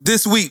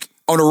this week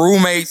on the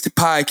Roommates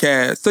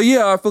podcast. So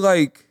yeah, I feel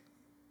like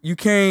you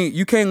can't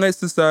let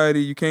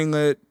society, you can't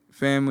let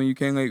family, you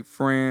can't let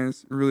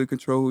friends really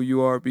control who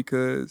you are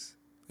because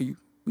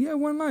we have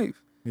one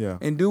life. Yeah.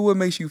 And do what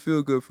makes you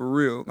feel good for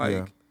real.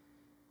 Yeah.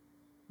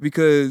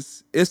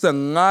 Because it's a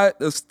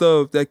lot of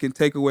stuff that can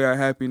take away our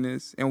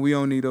happiness, and we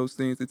don't need those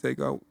things to take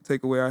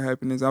away our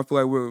happiness. I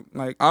feel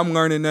like I'm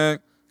learning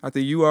that. I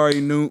think you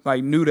already knew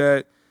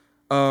that.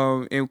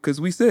 And because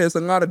we said it's a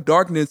lot of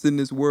darkness in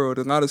this world,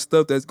 a lot of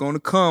stuff that's going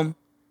to come,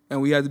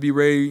 and we have to be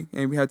ready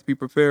and we have to be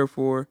prepared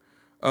for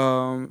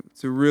to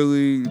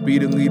really be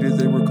the leaders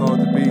that we're called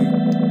to be.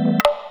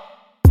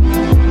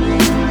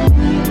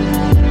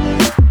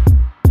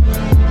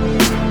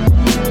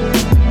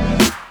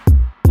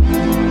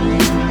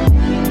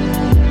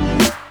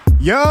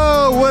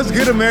 Yo, what's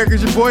good, America?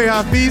 It's your boy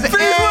Hafeez.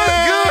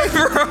 What's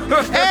good, bro?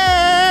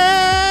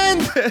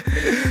 And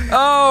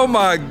Oh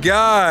my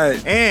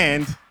God.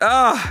 and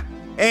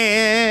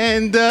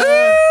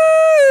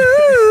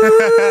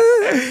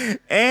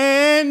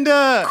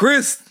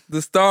Chris,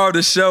 the star of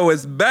the show,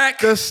 is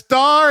back. the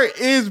star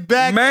is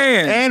back.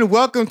 Man. And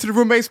welcome to the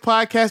Roommates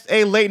Podcast,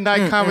 a late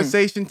night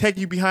conversation taking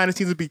you behind the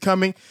scenes of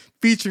becoming,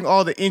 featuring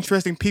all the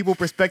interesting people,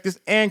 perspectives,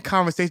 and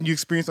conversations you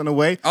experience on the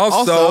way.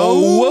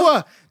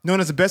 Also known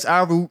as the best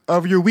hour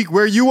of your week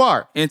where you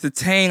are.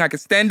 Entertain like a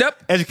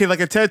stand-up, Educated like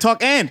a TED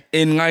Talk, and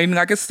enlighten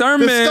like a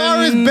sermon. the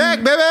star is back,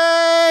 It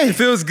baby.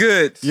 feels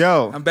good.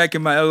 Yo. I'm back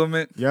in my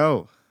element.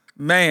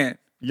 Man,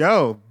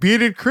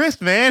 Bearded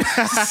Chris, man.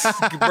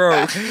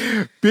 bro,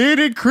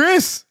 Bearded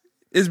Chris.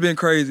 it's been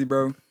crazy,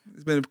 bro.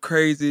 It's been a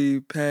crazy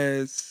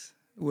past,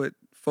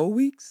 4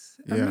 weeks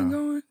I've been Yeah.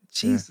 going?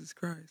 Jesus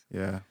Christ.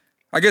 Yeah.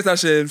 I guess I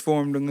should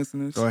inform the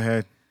listeners. Go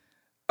ahead.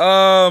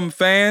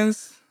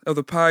 Fans of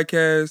the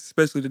podcast,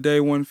 especially the day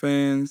one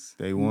fans,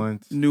 Day one.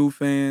 new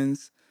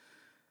fans.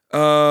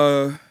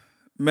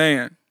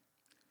 Man,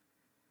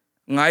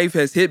 life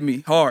has hit me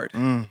hard.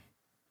 And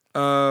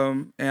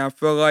I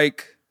feel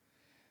like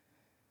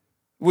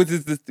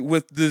with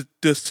the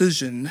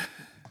decision,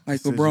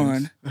 like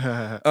LeBron,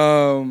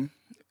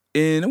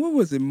 in what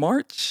was it,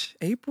 March,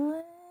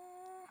 April?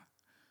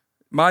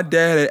 My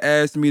dad had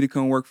asked me to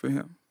come work for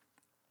him.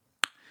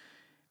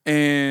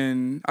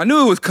 And I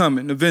knew it was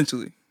coming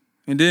eventually.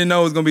 And didn't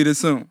know it was gonna be this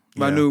soon.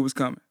 But I Yeah. knew it was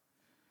coming.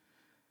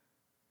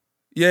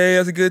 Yeah,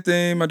 that's a good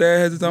thing. My dad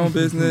has his own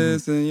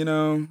business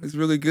and it's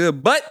really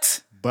good.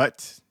 But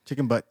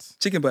Chicken butts.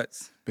 chicken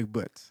butts. Big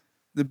butts.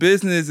 The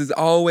business is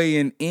always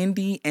in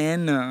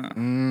Indiana.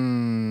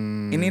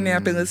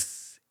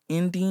 Indianapolis,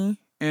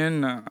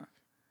 Indiana.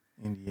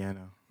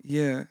 Indiana.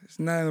 Yeah, it's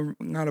not a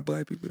lot of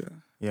black people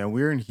there. Yeah,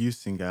 we're in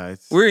Houston,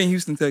 guys. We're in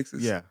Houston,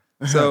 Texas. Yeah.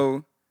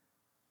 So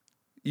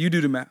you do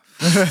the math.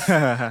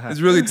 It's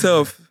really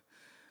tough.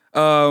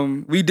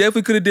 We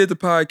definitely could have did the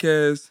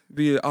podcast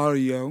via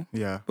audio,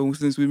 Yeah. but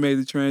since we made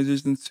the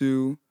transition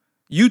to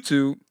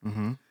YouTube,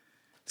 Mm-hmm.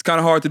 it's kind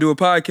of hard to do a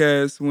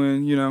podcast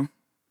when,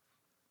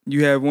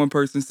 you have one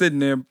person sitting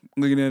there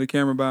looking at a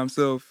camera by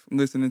himself,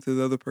 listening to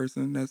the other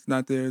person that's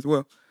not there as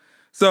well.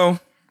 So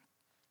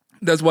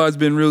that's why it's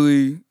been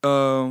really,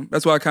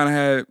 that's why I kind of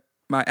had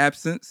my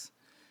absence,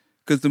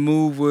 because the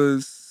move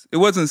it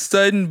wasn't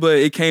sudden, but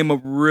it came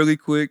up really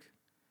quick.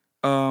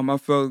 I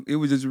felt it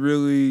was just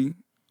really,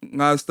 a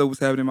lot of stuff was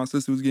happening. My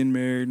sister was getting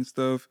married and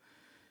stuff,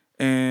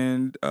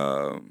 and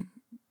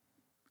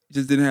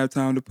just didn't have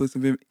time to put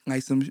some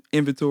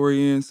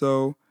inventory in.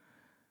 So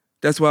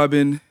that's why I've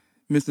been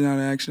missing out on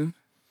action.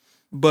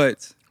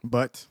 But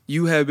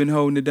you have been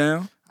holding it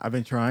down, I've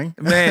been trying.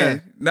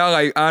 man. Now,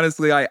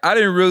 honestly, I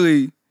didn't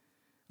really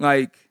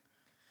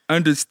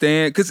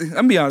understand, because I'm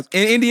gonna be honest,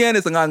 in Indiana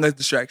it's a lot less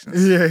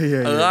distractions.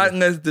 Yeah. A lot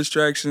less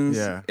distractions.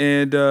 Yeah.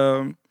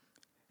 And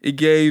it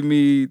gave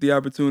me the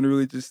opportunity to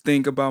really just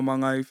think about my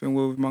life and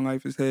where my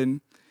life is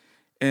heading.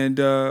 And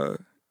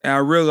I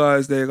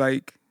realized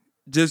that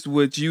just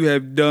what you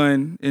have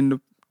done in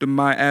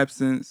my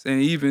absence,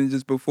 and even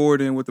just before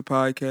then with the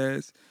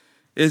podcast,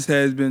 it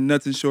has been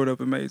nothing short of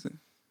amazing.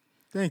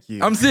 Thank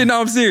you. I'm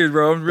serious,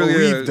 bro. I'm really.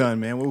 What we've done,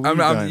 man. What we've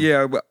done.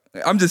 Yeah, but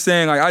I'm just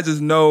saying, I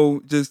just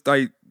know, just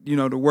the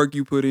work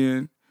you put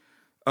in,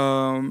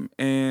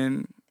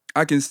 and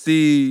I can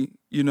see,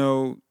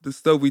 the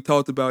stuff we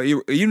talked about,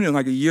 even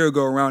a year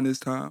ago around this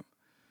time.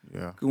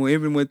 Yeah.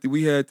 Even when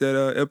we had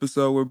that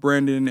episode with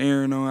Brandon and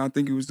Aaron on, I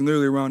think it was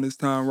literally around this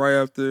time, right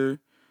after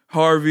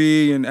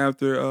Harvey and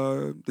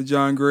after the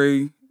John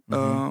Gray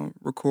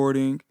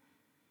recording.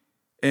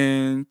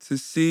 And to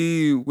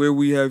see where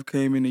we have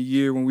came in a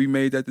year when we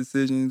made that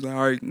decision, it's like,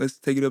 all right, let's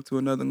take it up to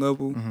another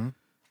level,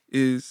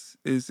 is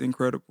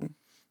incredible.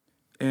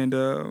 And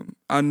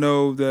I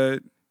know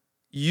that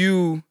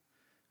you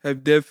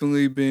have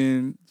definitely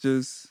been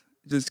just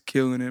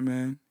killing it,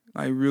 man.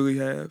 I really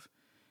have.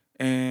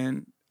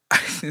 And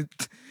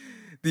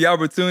the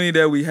opportunity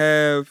that we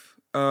have,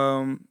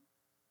 no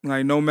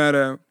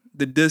matter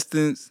the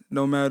distance,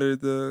 no matter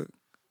the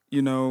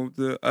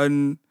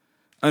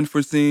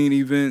unforeseen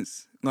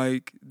events,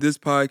 this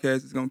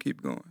podcast is gonna keep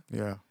going.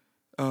 Yeah.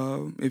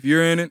 If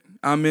you're in it,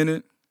 I'm in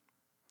it,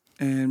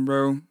 And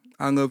bro,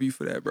 I love you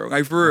for that, bro.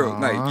 Like for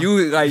real. You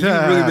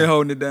really been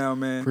holding it down,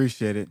 man.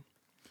 Appreciate it.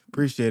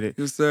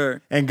 Yes,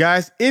 sir. And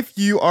guys, if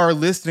you are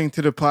listening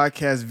to the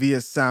podcast via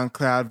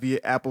SoundCloud, via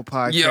Apple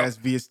Podcasts,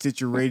 via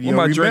Stitcher Radio,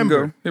 where my drink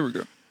remember, go? Here we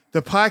go.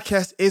 The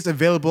podcast is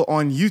available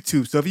on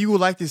YouTube. So if you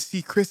would like to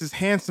see Chris's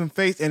handsome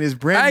face and his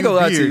brand I ain't new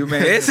gonna lie beard, to you,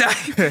 man.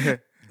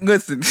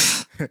 Listen,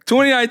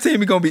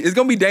 2019 it's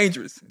gonna be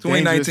dangerous.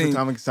 2019.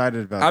 I'm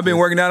excited about. I've been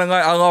working out a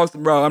lot. I lost,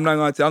 bro. I'm not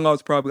gonna tell you, I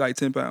lost probably like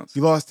 10 pounds.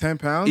 You lost 10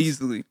 pounds?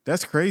 Easily.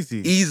 That's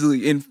crazy.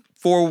 Easily in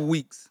 4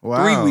 weeks.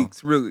 Wow. 3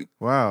 weeks, really.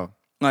 Wow.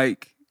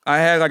 Like I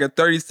had like a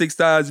 36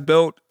 size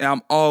belt, and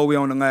I'm all the way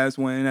on the last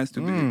one, and that's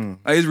too big.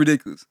 Like, it's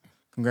ridiculous.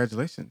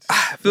 Congratulations.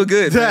 I feel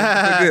good, man.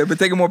 I feel good. But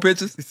taking more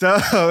pictures.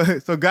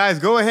 So guys,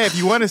 go ahead. If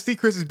you want to see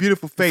Chris's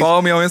beautiful face,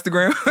 follow me on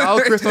Instagram.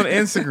 Follow Chris on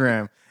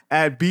Instagram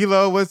at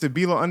Bilo. What's it?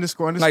 Bilo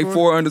 __? Like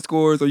 4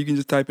 underscores, or you can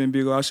just type in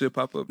Bilo. I should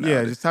pop up now.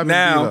 Yeah, just type in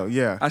now, Bilo.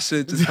 Yeah. I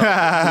should just pop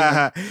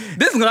up.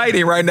 This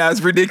lighting right now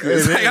is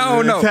ridiculous. Like, I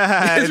don't know.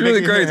 It's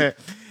really crazy.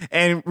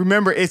 And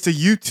remember, it's a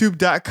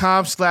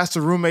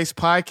youtube.com/The Roommates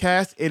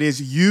Podcast. It is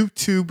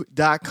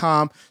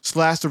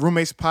youtube.com/The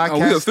Roommates Podcast. Oh,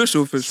 we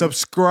official.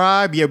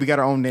 Subscribe. Yeah, we got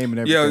our own name and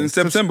everything. Yeah, in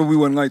September, we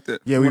wasn't like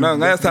that. Yeah,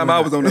 last time I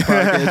was on the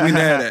podcast, we didn't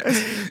have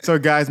that. So,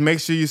 guys,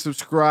 make sure you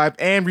subscribe.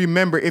 And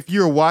remember, if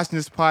you're watching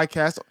this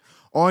podcast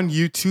on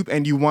YouTube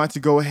and you want to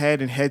go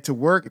ahead and head to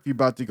work, if you're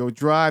about to go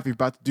drive, if you're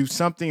about to do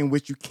something in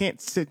which you can't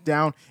sit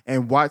down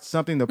and watch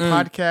something, the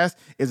podcast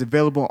is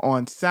available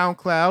on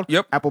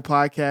SoundCloud, Apple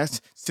Podcasts,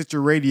 Stitcher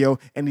Radio,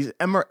 and these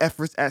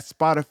efforts at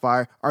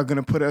Spotify are going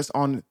to put us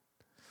on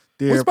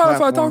their What's Spotify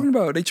platform. talking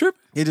about? They tripping?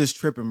 It is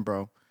tripping,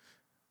 bro.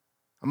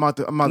 I'm about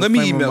to Let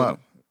me email them.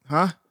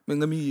 Huh?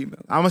 Let me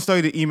email. I'm going to show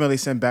you the email they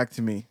sent back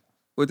to me.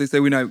 What they say,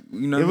 we not.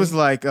 It was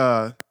like,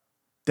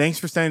 thanks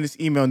for sending this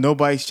email.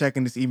 Nobody's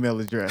checking this email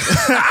address.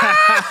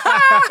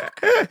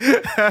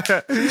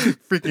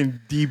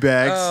 Freaking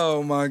D-bags.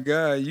 Oh, my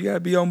God. You got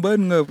to be on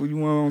button up when you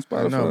want on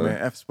Spotify. No, man.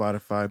 F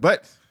Spotify.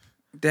 But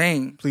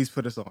dang. Please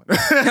put us on.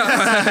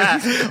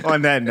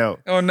 On that note.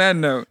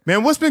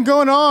 Man, what's been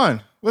going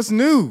on? What's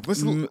new?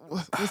 What's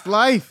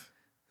life?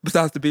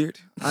 Besides the beard.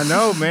 I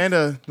know, man.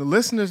 The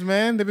listeners,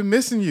 man, they've been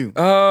missing you.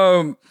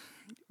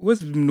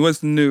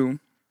 What's new?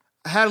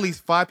 I had at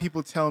least 5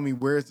 people telling me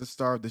where's the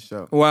star of the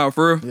show. Wow,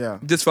 for real? Yeah.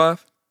 Just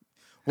 5?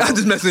 Well, I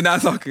just messing.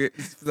 That's all good.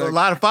 A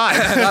lot of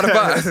 5. A lot of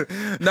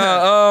 5.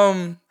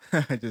 No,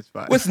 just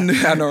 5. What's new?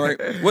 I know, right?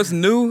 What's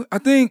new? I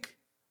think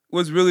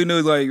what's really new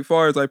is like, as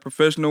far as like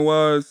professional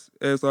wise,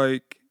 as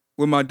like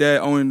with my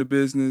dad owning the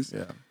business.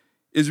 Yeah.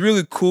 It's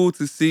really cool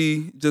to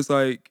see just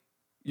like,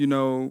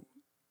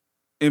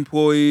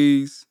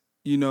 employees,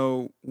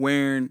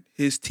 wearing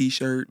his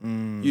t-shirt,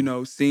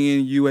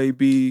 seeing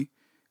UAB,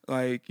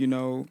 like,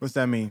 What's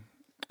that mean?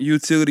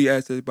 Utility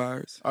asset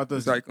buyers. I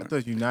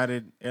thought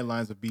United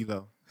Airlines would be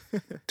low.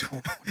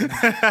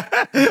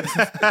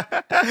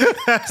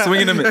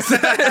 Swing and a miss.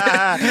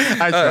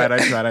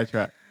 I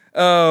tried.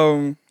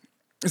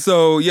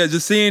 So yeah,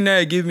 just seeing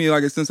that give me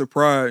like a sense of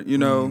pride,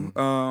 and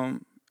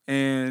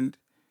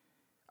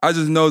I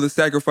just know the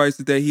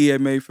sacrifices that he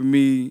had made for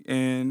me,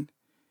 and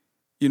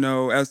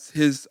as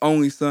his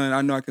only son,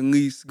 I know I can at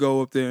least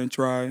go up there and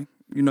try.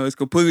 It's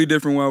completely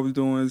different what I was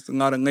doing. It's a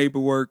lot of labor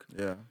work.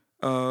 Yeah.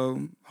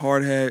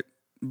 Hard hat,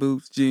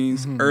 boots,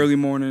 jeans, early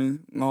morning,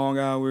 long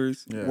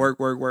hours, work.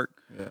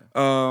 Yeah.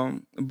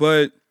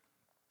 But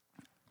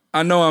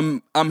I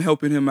know I'm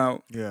helping him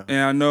out. Yeah.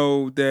 And I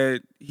know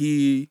that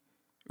he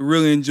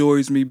really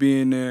enjoys me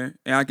being there,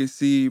 and I can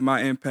see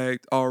my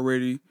impact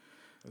already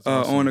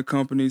on the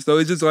company. So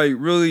it's just like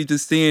really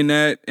just seeing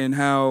that and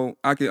how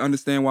I can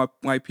understand why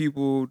like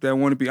people that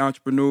want to be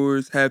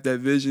entrepreneurs have that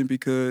vision,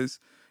 because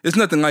it's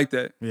nothing like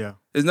that. Yeah.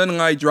 It's nothing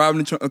like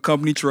driving a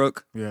company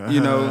truck,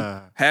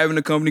 having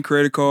a company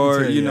credit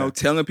card,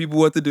 telling people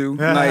what to do.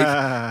 Like,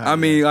 I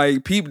mean,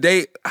 like people,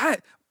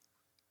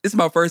 it's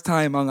my first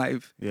time in my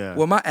life. Yeah.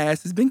 Well, my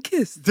ass has been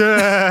kissed.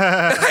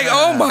 Like,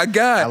 oh my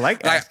God. I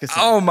like ass kissing.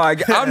 Oh my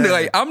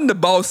God. I'm the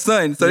boss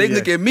son. So they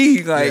look at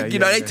me like,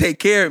 they take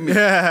care of me.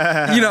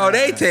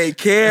 They take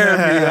care of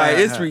me. Like,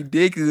 it's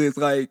ridiculous.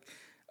 Like,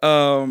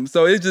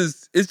 so it's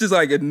just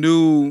like a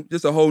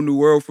whole new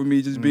world for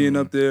me, just being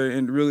up there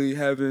and really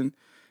having,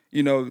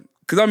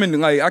 because I'm in,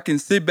 like, I can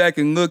sit back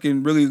and look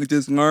and really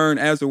just learn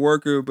as a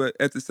worker, but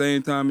at the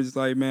same time, it's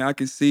like, man, I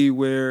can see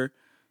where,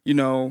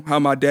 how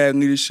my dad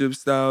leadership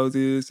styles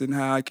is and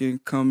how I can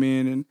come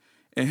in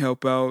and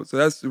help out. So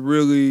that's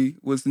really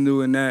what's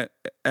new in that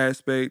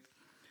aspect.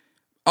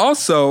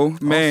 Also,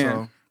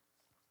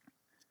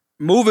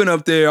 moving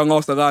up there, I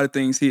lost a lot of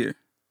things here.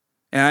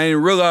 And I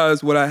didn't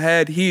realize what I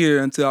had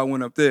here until I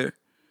went up there.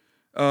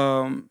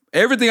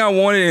 Everything I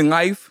wanted in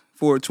life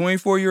for a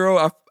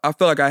 24-year-old, I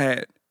felt like I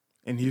had.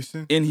 In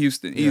Houston? In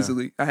Houston,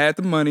 easily. I had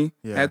the money,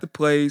 I had the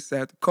place, I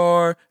had the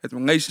car, I had the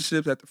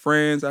relationships, I had the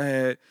friends, I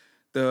had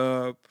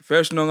the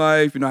professional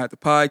life, I had the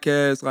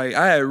podcast. Like,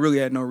 I really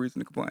had no reason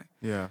to complain.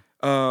 Yeah.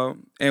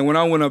 And when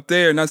I went up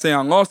there, not saying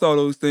I lost all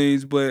those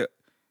things, but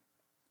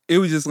it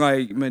was just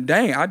like, man,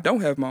 dang, I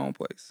don't have my own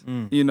place.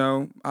 You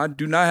know, I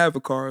do not have a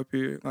car up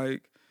here.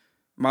 Like,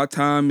 my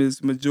time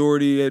is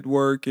majority at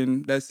work,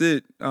 and that's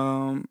it.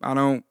 I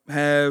don't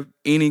have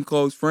any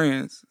close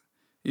friends.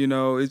 You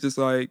know, it's just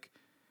like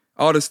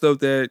all the stuff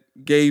that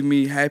gave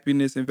me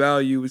happiness and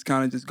value is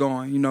kind of just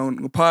gone. You know,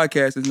 the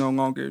podcast is no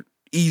longer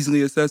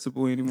easily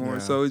accessible anymore. Yeah.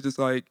 So it's just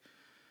like,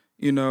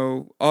 you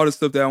know, all the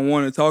stuff that I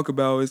want to talk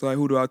about is like,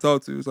 who do I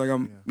talk to? It's like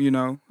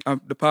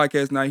the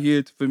podcast not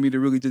here for me to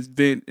really just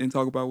vent and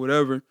talk about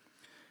whatever.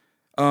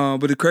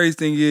 But the crazy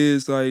thing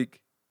is, like,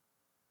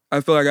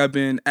 I feel like I've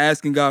been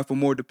asking God for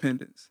more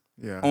dependence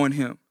on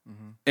Him,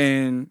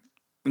 and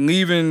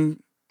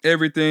leaving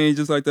everything,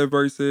 just like that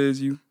verse says,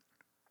 you,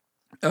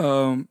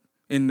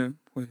 in the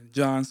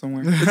John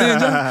somewhere. Is it in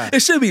John?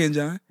 It should be in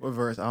John. What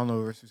verse? I don't know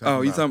what verse you're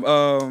talking you about.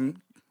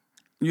 talking?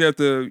 You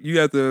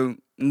have to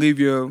leave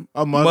your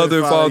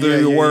mother, father,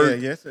 your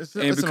work. Yeah, yes. It's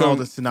and all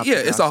the synoptic.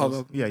 it's all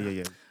of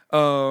them.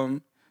 Yeah.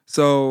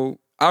 So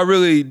I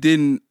really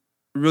didn't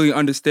really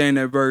understand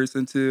that verse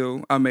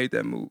until I made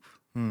that move.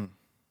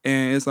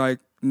 And it's like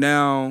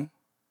now,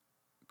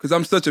 because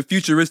I'm such a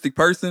futuristic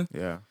person.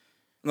 Yeah.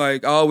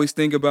 Like, I always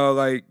think about,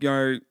 like, you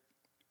know,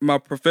 my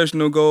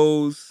professional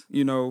goals,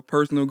 you know,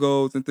 personal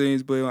goals and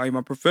things. But like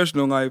my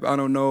professional life, I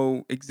don't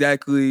know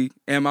exactly,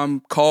 am I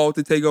called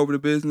to take over the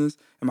business?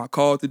 Am I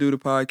called to do the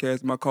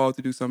podcast? Am I called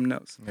to do something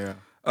else? Yeah.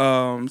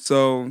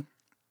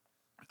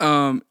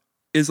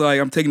 It's like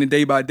I'm taking it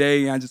day by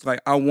day, and I just like,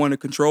 I want to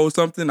control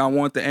something. I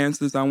want the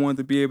answers. I want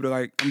to be able to,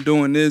 like, I'm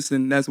doing this,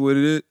 and that's what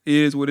it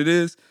is what it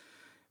is.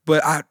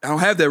 But I don't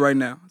have that right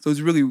now. So it's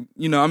really,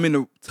 you know, I'm in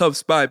a tough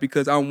spot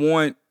because I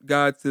want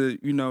God to,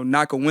 you know,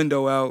 knock a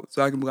window out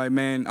so I can be like,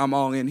 man, I'm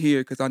all in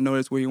here because I know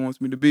that's where He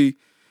wants me to be.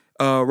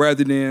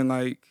 Rather than,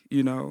 like,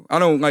 you know, I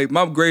don't, like,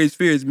 my greatest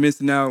fear is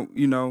missing out,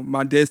 you know,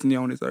 my destiny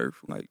on this earth.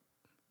 Like,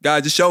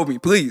 God, just show me,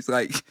 please.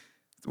 Like,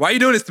 why are you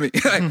doing this to me?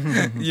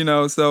 Like, you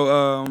know,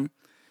 so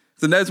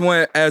that's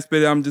one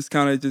aspect I'm just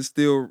kind of just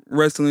still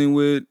wrestling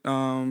with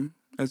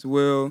as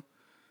well.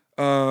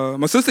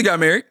 My sister got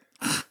married.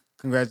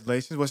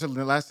 Congratulations. What's her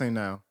last name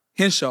now?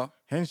 Henshaw.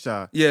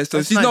 Yeah, so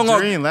that's she's no longer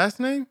Nigerian last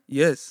name?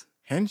 Yes.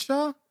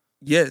 Henshaw?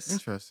 Yes.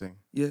 Interesting.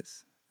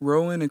 Yes.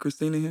 Rowan and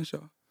Christina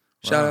Henshaw.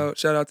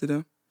 Shout out to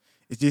them.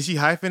 Did she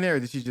hyphen it or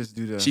did she just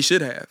do the... She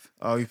should have.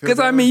 Oh, you feel Because,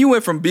 I mean, you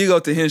went from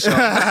Bigo to Henshaw.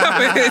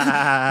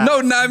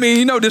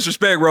 No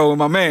disrespect, Rowan,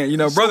 my man. You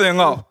know,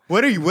 brother-in-law.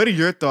 What are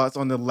your thoughts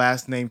on the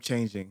last name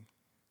changing?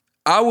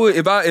 I would,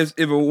 if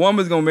a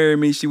woman's going to marry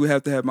me, she would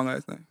have to have my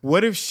last name.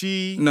 What if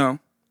she... No.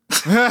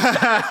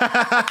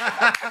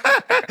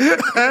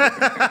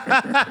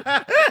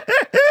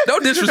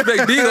 Don't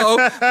disrespect Bigo.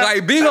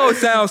 Like, Bigo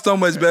sounds so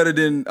much better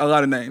than a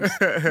lot of names.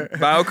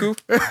 Baoku.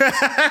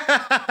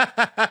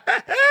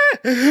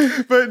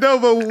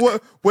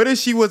 But what if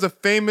she was a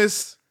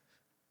famous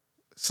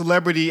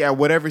celebrity at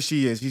whatever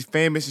she is? She's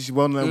famous and she's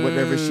well known at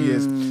whatever she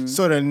is.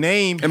 So the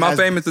name Am I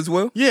famous as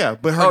well? Yeah,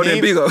 but her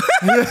name... then Bigo.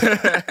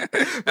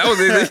 That was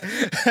easy.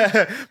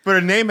 But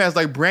her name has,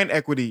 like, brand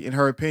equity in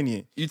her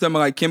opinion. You talking about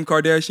like Kim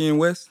Kardashian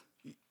West?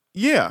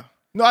 Yeah.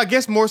 No, I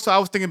guess more so I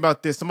was thinking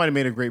about this. Somebody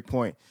made a great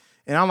point.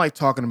 And I don't like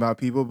talking about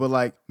people, but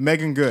like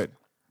Megan Good.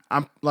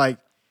 I'm like,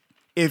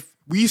 if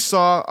we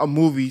saw a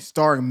movie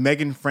starring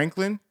Megan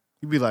Franklin,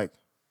 you'd be like,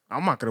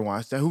 I'm not gonna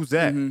watch that. Who's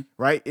that? Mm-hmm.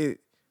 Right? It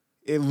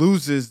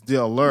loses the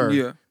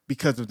allure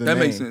because of the name.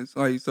 That makes sense.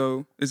 Like,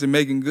 so is it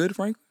Megan Good,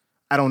 Franklin?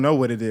 I don't know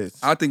what it is.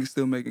 I think it's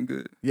still Megan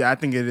Good. Yeah, I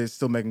think it is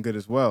still Megan Good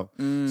as well.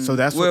 So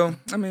that's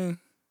I mean,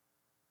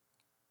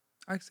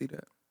 I can see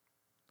that.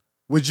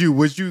 Would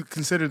you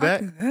consider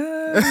that?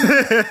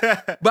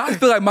 But I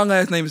feel like my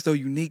last name is so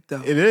unique,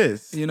 though. It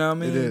is. You know what I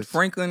mean? It is.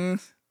 Franklin.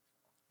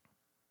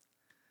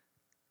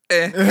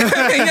 No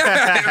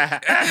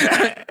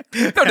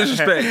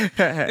disrespect.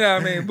 You know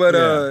what I mean?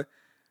 But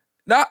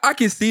now I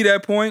can see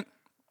that point.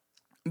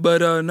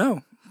 But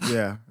no.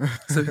 Yeah.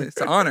 It's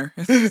an honor.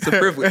 It's a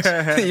privilege.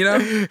 You know?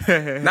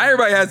 Not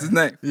everybody has his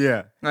name.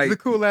 Yeah. Like, it's a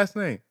cool last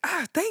name.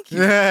 Thank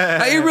you.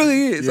 Like, it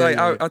really is.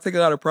 I take a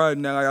lot of pride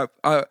in that.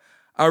 Like,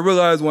 I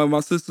realized when my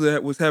sister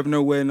was having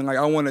her wedding, like,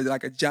 I wanted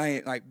like a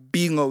giant like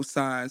Bigelow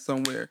sign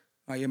somewhere,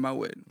 like, in my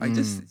wedding. Like,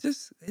 just it's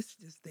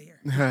just there.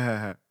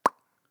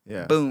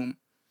 Yeah. Boom.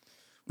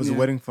 Was the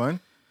wedding fun?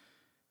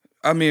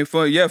 I mean,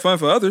 fun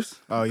for others.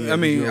 Oh yeah. I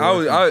mean,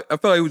 I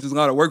felt like it was just a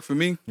lot of work for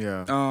me.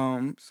 Yeah.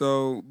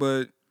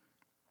 But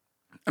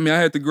I mean, I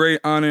had the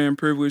great honor and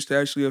privilege to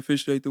actually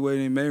officiate the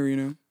wedding and marry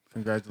them.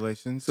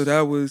 Congratulations. So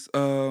that was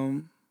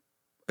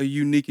a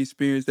unique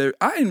experience that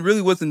I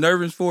really wasn't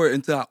nervous for it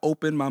until I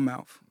opened my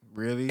mouth.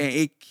 Really? And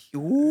it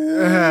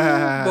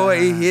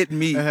hit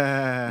me.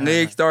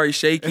 Legs started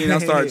shaking. I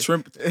started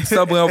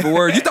stumbling over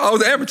words. You thought I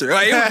was an amateur.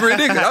 Like, it was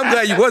ridiculous. I'm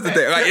glad you wasn't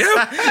there. Like,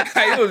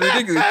 it was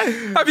ridiculous.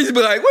 I used to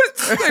be like,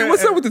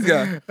 what's up with this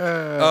guy?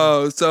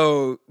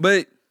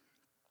 But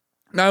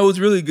no, it was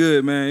really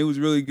good, man. It was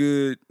really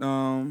good.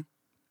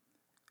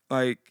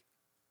 Like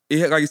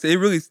I said, it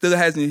really still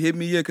hasn't hit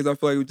me yet because I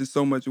feel like it was just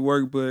so much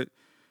work. But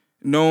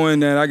knowing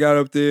that I got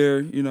up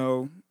there, you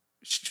know,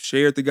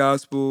 shared the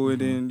gospel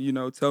and then, you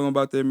know, tell them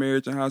about their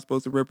marriage and how it's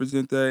supposed to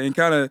represent that, and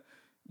kind of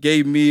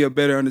gave me a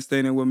better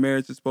understanding of what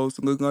marriage is supposed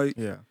to look like.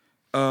 Yeah.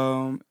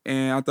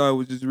 And I thought it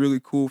was just really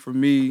cool for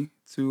me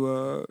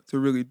to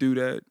really do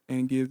that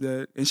and give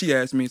that. And she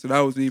asked me, so that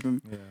was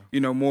even, you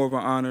know, more of an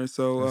honor.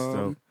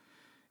 So,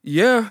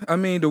 yeah, I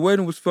mean, the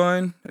wedding was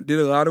fun. I did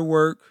a lot of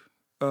work.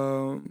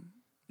 You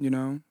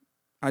know,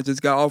 I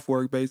just got off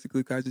work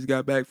basically 'cause I just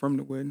got back from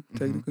the wedding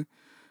technically.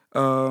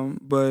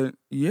 But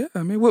yeah,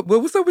 I mean,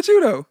 what's up with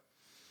you though?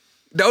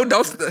 Don't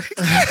don't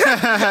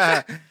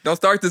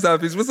start this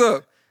off. What's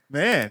up,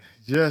 man?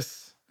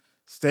 Just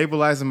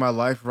stabilizing my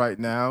life right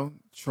now,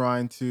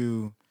 trying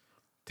to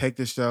take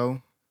the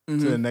show to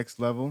the next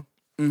level.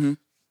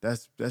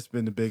 That's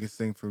been the biggest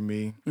thing for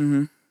me.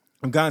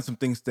 I've gotten some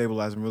things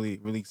stabilized. I'm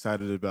really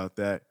excited about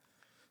that.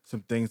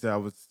 Some things that I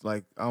was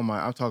like, oh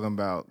my, I'm talking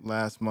about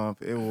last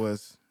month. It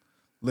was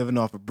living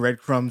off of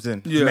breadcrumbs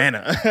and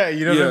manna.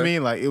 You know what I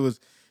mean? Like it was.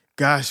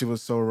 Gosh, it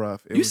was so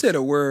rough. You said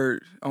a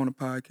word on a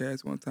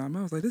podcast one time.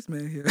 I was like, this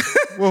man here.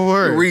 What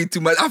word? Read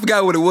too much. I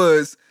forgot what it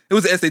was. It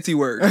was an SAT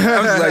word. I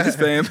was just like, this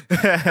fam.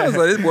 I was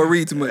like, this boy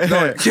read too much.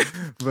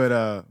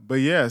 But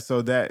yeah,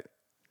 so that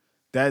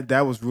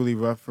was really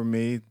rough for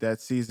me.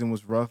 That season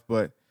was rough.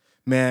 But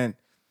man,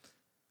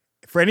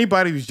 for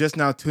anybody who's just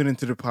now tuning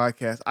into the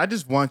podcast, I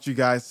just want you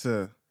guys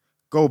to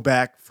go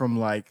back from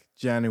like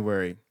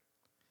January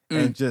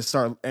and just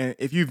start. And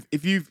if you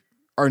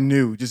are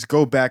new, just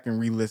go back and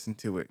re-listen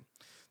to it.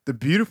 The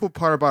beautiful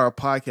part about our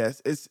podcast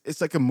is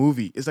it's like a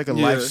movie. It's like a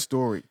life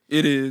story.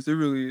 It is. It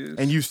really is.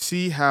 And you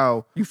see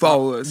how you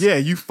follow us. Yeah,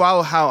 you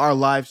follow how our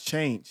lives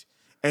change.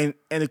 And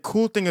the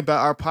cool thing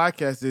about our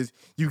podcast is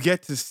you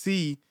get to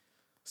see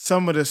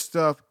some of the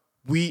stuff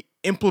we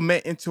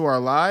implement into our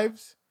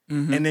lives,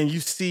 and then you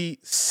see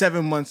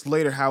 7 months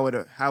later how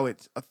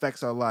it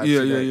affects our lives.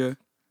 Yeah.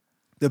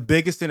 The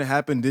biggest thing that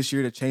happened this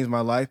year that changed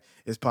my life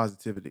is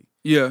positivity.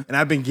 Yeah. And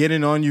I've been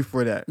getting on you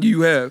for that.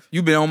 You have.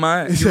 You've been on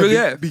my ass. You really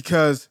have.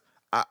 Because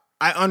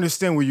I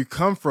understand where you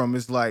come from.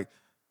 It's like,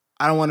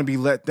 I don't want to be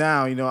let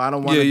down. You know, I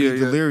don't want to be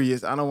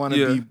delirious. I don't want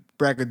to be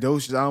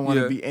braggadocious. I don't want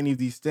to be any of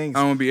these things. I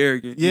don't want to be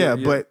arrogant. Yeah,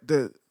 but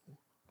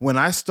when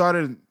I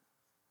started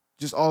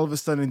just all of a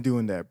sudden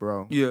doing that,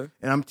 bro. Yeah.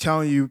 And I'm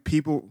telling you,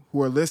 people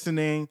who are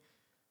listening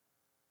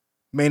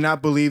may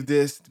not believe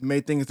this,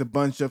 may think it's a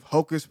bunch of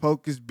hocus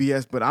pocus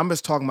BS, but I'm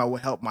just talking about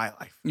what helped my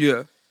life.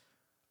 Yeah.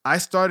 I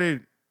started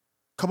a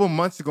couple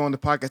months ago on the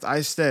podcast.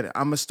 I said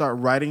I'm gonna start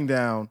writing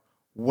down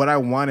what I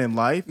want in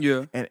life.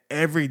 Yeah. And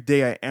every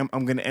day I'm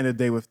gonna end the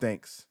day with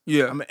thanks.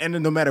 Yeah. I'm gonna end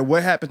it no matter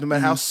what happens, no matter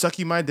how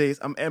sucky my day is,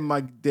 I'm ending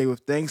my day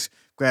with thanks,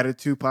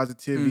 gratitude,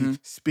 positivity,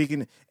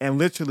 speaking, and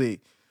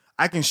literally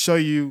I can show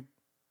you.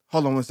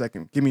 Hold on one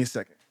second. Give me a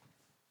second.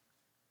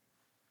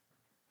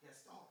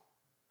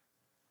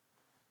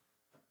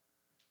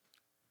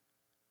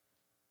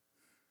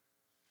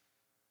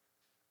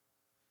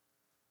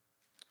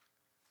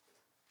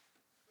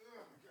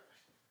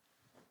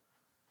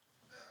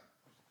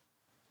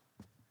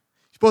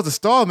 Supposed to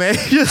stall, man.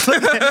 He just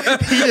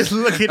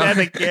looking at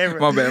the camera.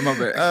 My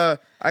bad.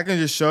 I can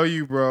just show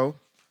you, bro.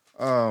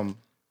 Some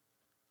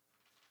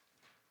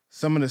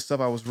of the stuff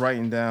I was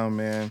writing down,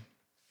 man.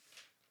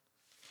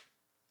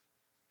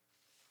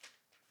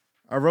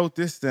 I wrote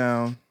this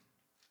down.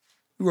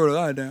 You wrote a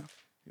lot down.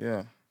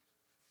 Yeah.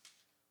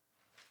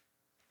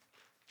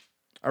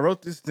 I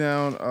wrote this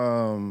down.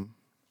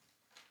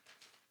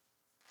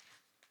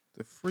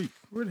 The freak.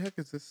 Where the heck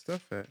is this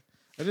stuff at?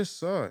 I just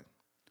saw it.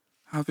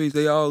 Hafeez,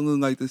 they all look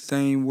like the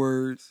same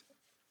words.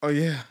 Oh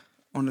yeah,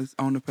 on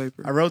the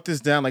paper. I wrote this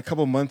down like a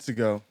couple months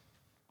ago,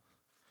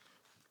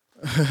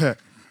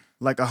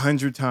 like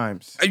 100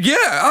 times. Yeah,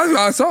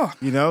 I saw.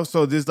 You know,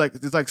 so there's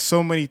like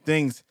so many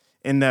things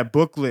in that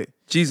booklet.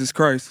 Jesus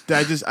Christ! That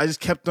I just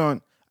kept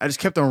on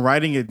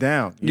writing it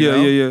down. You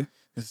know? Yeah.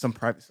 There's some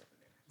private stuff.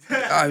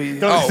 I mean,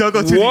 don't go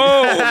too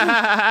whoa!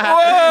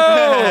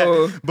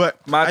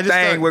 But my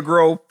thing would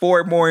grow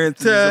 4 more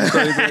inches.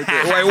 Crazy like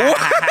that. Wait, what?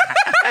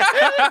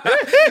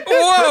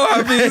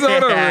 Whoa, Hafeez,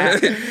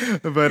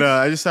 hold on. But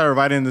I just started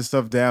writing this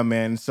stuff down,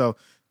 man. So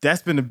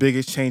that's been the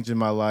biggest change in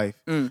my life.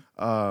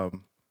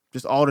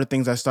 Just all the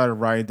things I started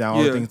writing down,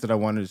 all the things that I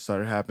wanted to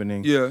start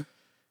happening. Yeah.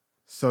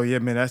 So yeah,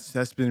 man,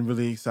 that's been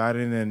really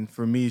exciting. And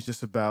for me, it's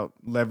just about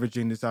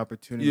leveraging this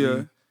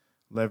opportunity,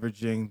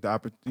 leveraging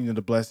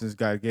the blessings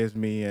God gives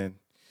me, and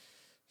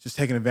just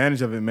taking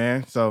advantage of it,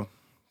 man. So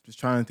just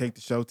trying to take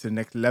the show to the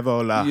next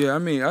level. Yeah, I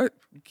mean, I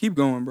keep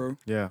going, bro.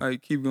 Yeah.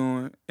 Like, keep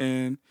going.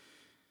 And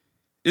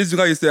it's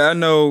like I said, I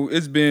know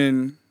it's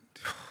been,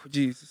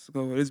 Jesus,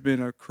 Lord, it's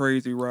been a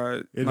crazy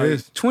ride. It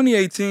is.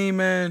 2018,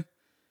 man,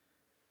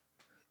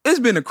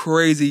 it's been a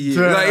crazy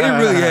year. Like, it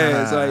really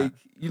has. Like,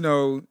 you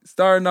know,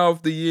 starting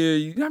off the year,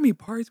 you know how many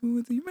parties we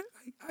went to? You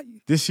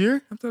This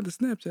year? I'm talking to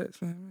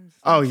Snapchats, man.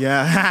 Oh,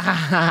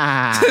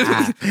 yeah.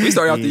 We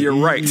started off the year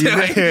right.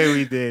 Yeah,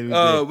 we did.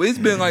 But it's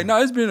been like,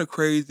 it's been a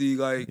crazy,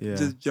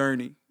 just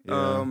journey.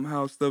 Yeah.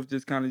 How stuff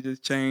just kind of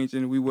just changed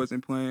and we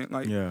wasn't playing.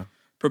 Like, yeah.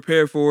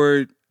 prepare for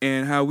it.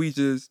 and how we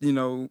just,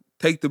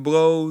 take the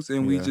blows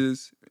and we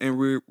just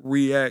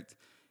react.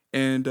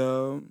 And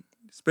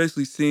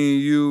especially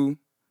seeing you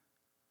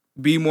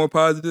be more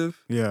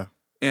positive. Yeah.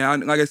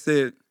 And like I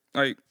said,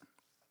 like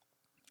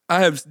I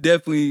have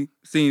definitely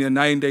seen a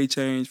night and day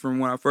change from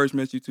when I first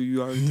met you to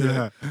you already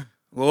today.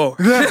 Lord.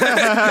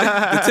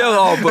 The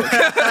tell-all book.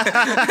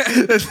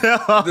 The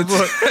tell-all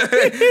book.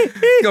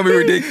 It's gonna be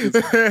ridiculous.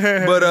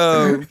 But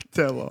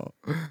tell-all.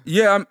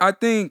 Yeah, I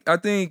think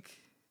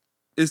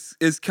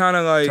it's kind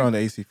of like turn on the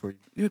AC for you.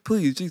 Yeah,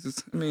 please,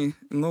 Jesus. I mean,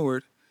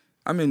 Lord.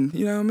 I mean,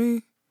 you know what I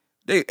mean?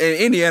 In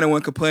Indiana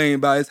won't complain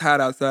about it's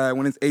hot outside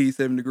when it's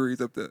 87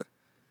 degrees up there.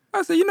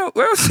 I said,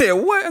 I said,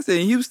 what? I said,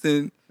 in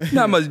Houston, you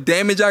know how much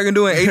damage I can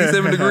do in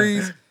 87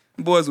 degrees?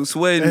 Boys were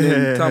sweating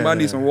and talking about I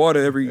need some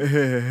water every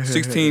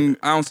 16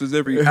 ounces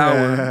every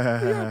hour.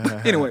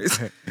 Yeah. Anyways,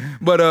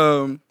 but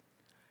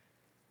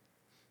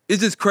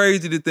it's just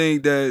crazy to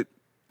think that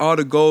all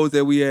the goals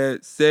that we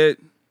had set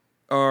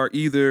are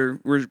either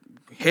we're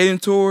heading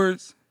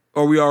towards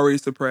or we already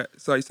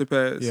surpassed.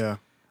 Yeah.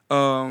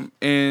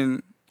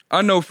 And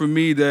I know for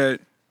me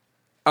that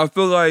I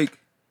feel like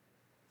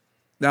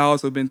I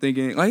also been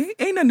thinking, like,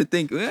 ain't nothing to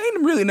think.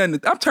 Ain't really nothing.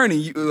 I'm turning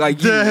you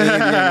like you.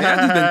 I've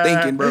just been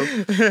thinking,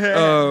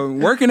 bro.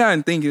 Working out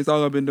and thinking is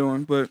all I've been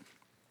doing. But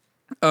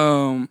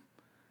I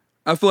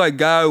feel like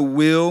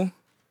God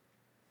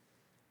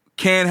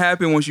can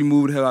happen once you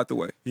move the hell out the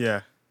way.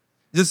 Yeah.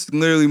 Just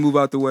literally move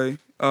out the way.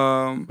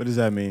 What does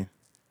that mean?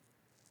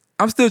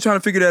 I'm still trying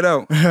to figure that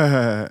out.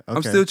 Okay.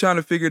 I'm still trying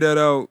to figure that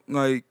out,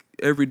 like,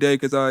 every day,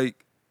 because I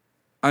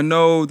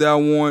know that I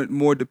want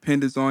more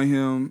dependence on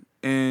Him.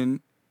 And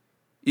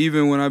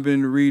even when I've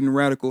been reading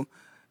Radical,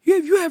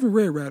 you haven't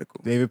read Radical.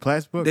 David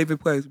Platt's book?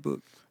 David Platt's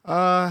book.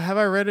 Have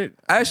I read it?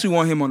 I actually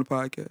want him on the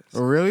podcast.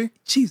 Oh, really?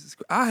 Jesus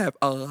Christ. I have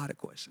a lot of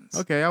questions.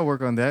 Okay, I'll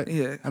work on that.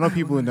 Yeah. I know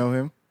people who know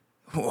him.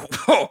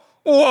 Whoa.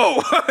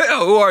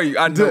 Who are you?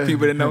 I know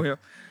people that know him.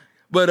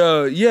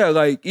 But yeah,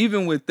 like,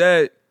 even with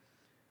that,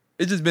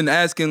 it's just been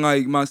asking,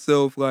 like,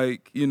 myself,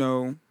 like,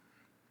 it's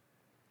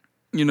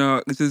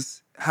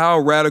just how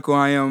radical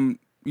I am,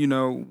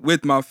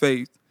 with my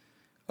faith.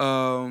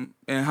 And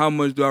how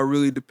much do I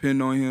really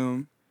depend on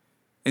Him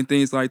and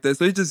things like that.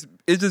 So it's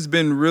just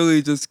been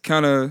really just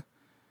kind of,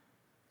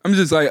 I'm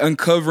just like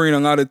uncovering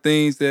a lot of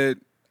things that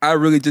I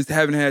really just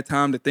haven't had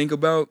time to think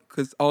about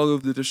because all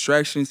of the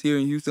distractions here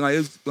in Houston, like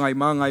it's like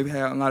my life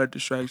had a lot of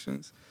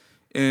distractions.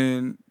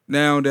 And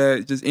now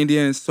that just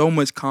Indiana is so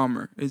much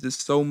calmer. It's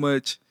just so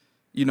much,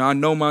 I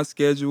know my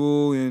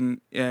schedule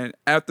and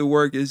after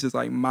work it's just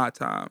like my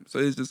time. So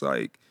it's just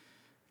like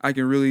I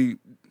can really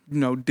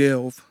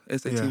delve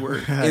SAT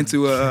word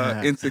into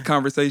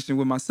conversation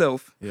with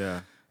myself.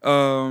 Yeah.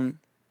 So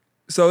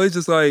it's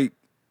just like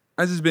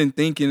I just been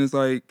thinking. It's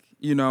like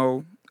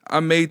I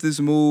made this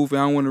move,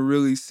 and I want to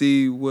really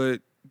see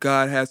what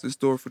God has in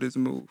store for this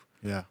move.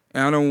 Yeah.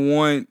 And I don't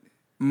want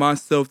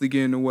myself to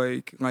get in the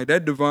way. Like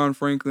that Devon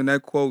Franklin,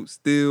 that quote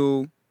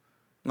still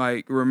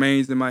like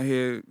remains in my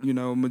head.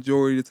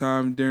 Majority of the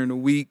time during the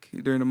week,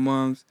 during the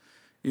months.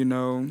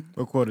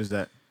 What quote is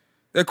that?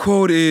 That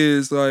quote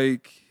is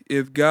like,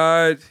 if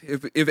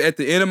at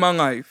the end of my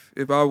life,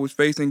 if I was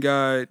facing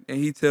God and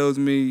He tells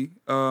me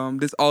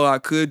this all I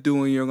could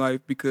do in your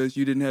life because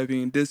you didn't have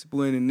any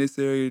discipline in this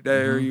area, that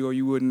area, or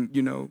you wouldn't,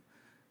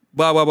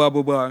 blah, blah, blah,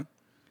 blah, blah.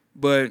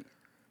 But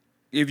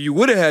if you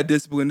would have had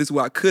discipline, this is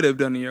what I could have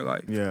done in your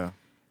life. Yeah.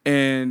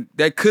 And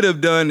that could have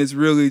done is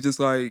really just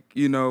like,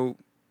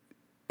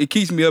 it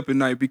keeps me up at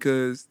night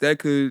because that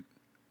could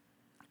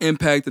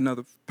impact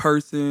another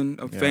person,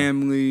 a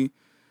family,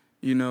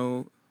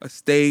 a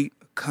state,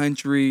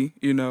 country,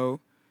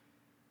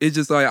 it's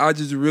just like I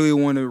just really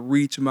want to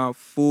reach my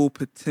full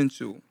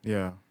potential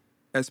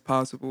as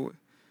possible.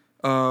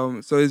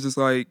 So it's just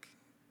like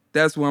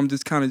that's what I'm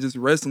just kind of just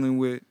wrestling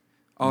with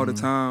all the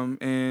time,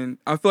 and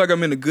I feel like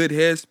I'm in a good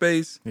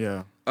headspace.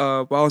 Yeah.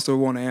 But I also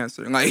want to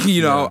answer, like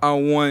I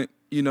want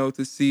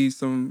to see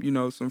some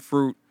some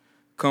fruit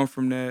come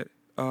from that.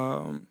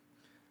 So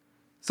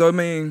I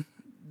mean,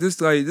 this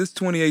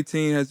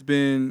 2018 has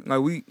been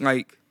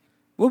like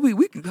what we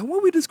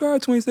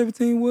described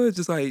 2017 was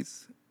just that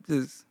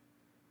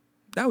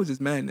was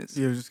just madness.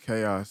 Yeah, it was just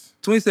chaos.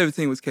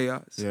 2017 was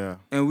chaos. Yeah.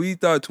 And we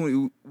thought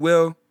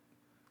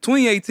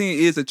 2018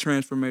 is a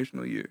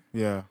transformational year.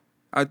 Yeah.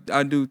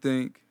 I do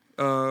think.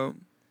 But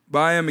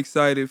I am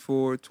excited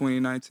for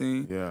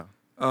 2019. Yeah.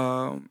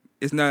 I'm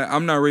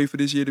not ready for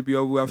this year to be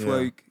over. I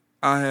feel like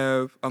I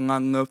have a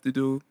lot left to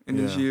do in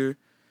this year.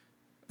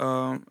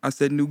 I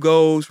set new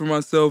goals for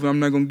myself and I'm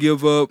not gonna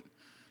give up.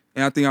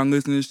 And I think our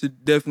listeners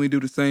should definitely do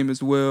the same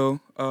as well.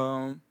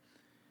 I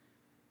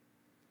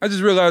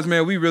just realized,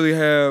 man, we really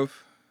have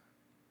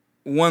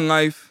one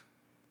life,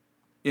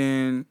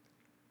 and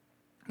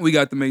we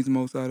got to make the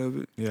most out of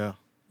it. Yeah.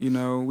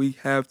 We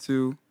have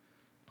to.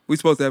 We're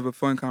supposed to have a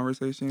fun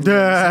conversation. And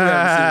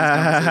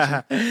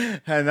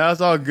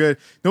that's all good.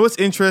 You know what's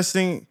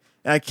interesting?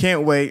 I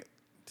can't wait.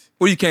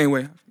 Well, you can't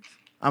wait.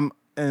 I'm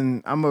a. Are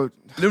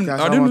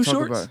Gosh, them new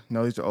shorts?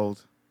 No, these are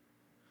old.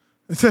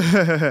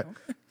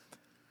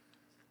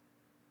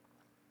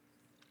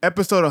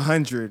 episode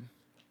 100,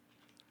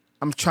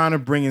 I'm trying to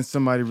bring in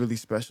somebody really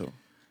special.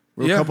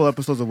 We're a couple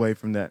episodes away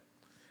from that.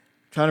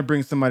 Trying to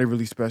bring somebody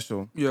really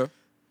special. Yeah.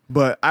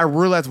 But I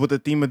realized what the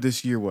theme of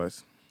this year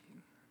was.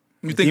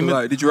 You think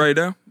like, did you write it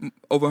down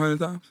over 100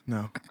 times?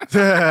 No.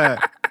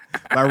 But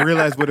I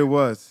realized what it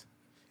was.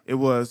 It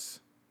was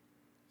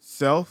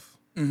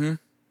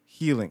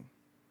self-healing.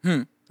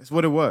 That's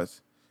what it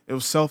was. It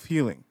was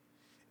self-healing.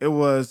 It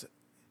was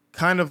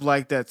kind of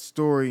like that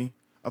story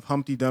of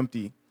Humpty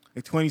Dumpty.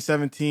 Like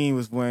 2017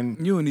 was when...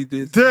 You and he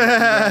did.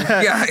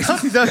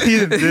 Humpty Dumpty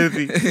and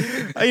Disney.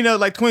 You know,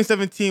 like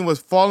 2017 was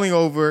falling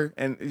over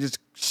and just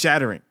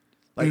shattering.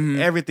 Like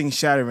everything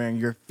shattering.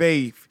 Your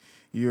faith,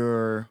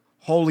 your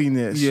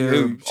holiness,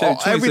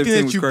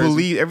 everything that you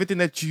believe, everything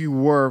that you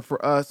were.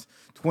 For us,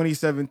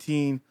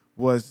 2017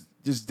 was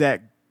just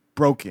that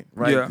broken,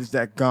 right? Yeah. Just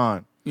that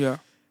gone. Yeah.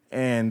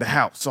 And the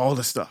house, all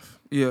the stuff.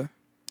 Yeah.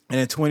 And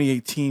in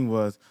 2018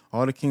 was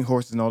all the king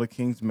horses and all the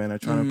king's men are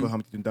trying to put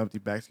Humpty Dumpty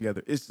back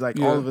together. It's like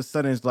all of a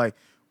sudden it's like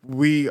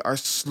we are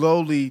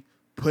slowly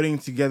putting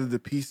together the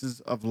pieces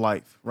of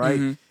life,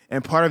 right?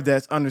 And part of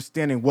that's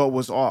understanding what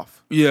was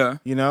off. Yeah.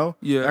 You know?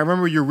 Yeah. I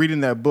remember you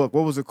reading that book.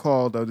 What was it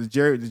called?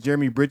 The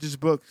Jeremy Bridges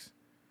books?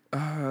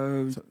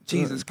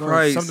 Jesus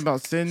Christ. Something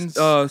about sins?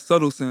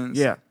 Subtle sins.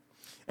 Yeah.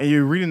 And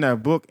you're reading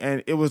that book,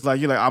 and it was like,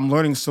 you're like, I'm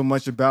learning so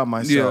much about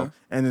myself. Yeah.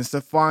 And then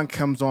Stefan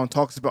comes on,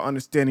 talks about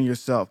understanding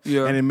yourself.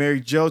 Yeah. And then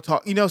Mary Jo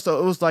talk, you know, so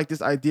it was like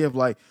this idea of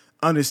like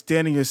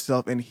understanding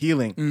yourself and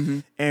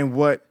healing. And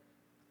what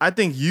I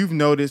think you've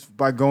noticed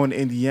by going to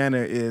Indiana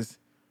is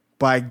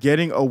by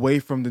getting away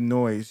from the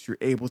noise, you're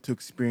able to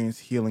experience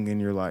healing in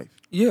your life.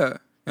 Yeah.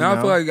 And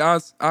I feel like I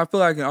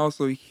can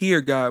also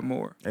hear God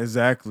more.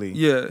 Exactly.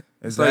 Yeah.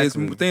 Exactly. It's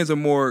like things are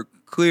more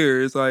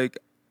clear. It's like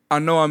I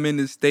know I'm in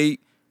this state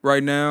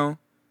right now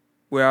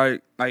where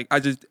I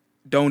just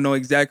don't know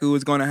exactly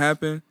what's going to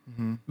happen.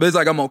 But it's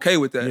like I'm okay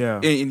with that.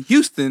 Yeah. In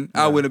Houston,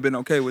 I would have been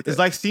okay with that. It's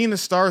like seeing the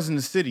stars in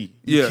the city.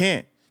 You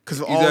can't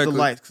because of all the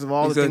lights, because of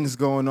all the things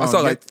going on. I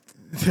saw like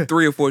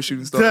 3 or 4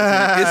 shooting stars.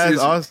 That's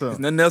awesome. There's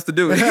nothing else to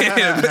do.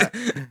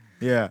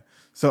 Yeah.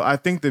 So I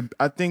think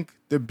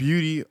the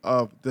beauty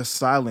of the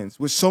silence,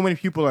 which so many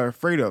people are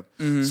afraid of,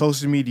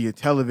 social media,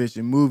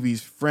 television,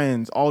 movies,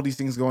 friends, all these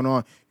things going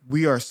on.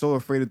 We are so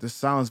afraid of the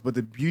silence, but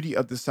the beauty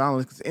of the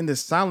silence, because in the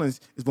silence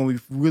is when we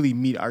really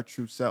meet our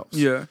true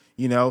selves. Yeah.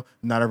 You know,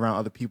 not around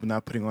other people,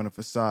 not putting on a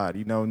facade,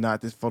 you know,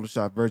 not this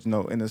Photoshop version.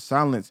 No, in the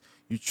silence,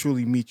 you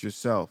truly meet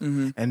yourself.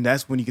 And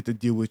that's when you get to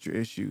deal with your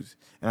issues.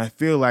 And I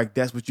feel like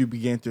that's what you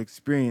began to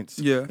experience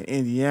in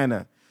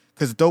Indiana.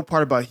 Because the dope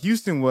part about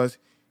Houston was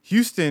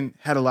Houston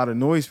had a lot of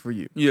noise for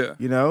you. Yeah.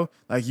 You know,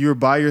 like you were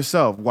by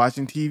yourself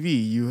watching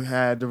TV. You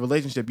had the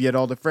relationship. You had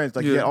all the friends.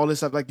 Like you had all this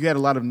stuff. Like you had a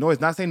lot of noise.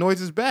 Not saying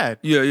noise is bad.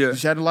 Yeah. You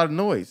just had a lot of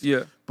noise.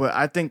 Yeah. But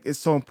I think it's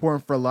so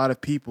important for a lot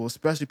of people,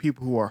 especially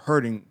people who are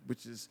hurting,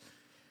 which is,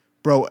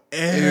 bro,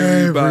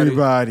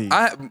 everybody.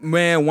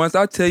 Once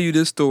I tell you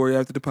this story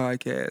after the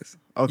podcast,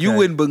 you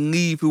wouldn't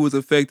believe who was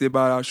affected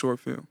by our short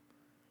film.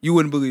 You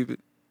wouldn't believe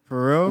it.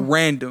 For real?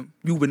 Random.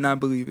 You would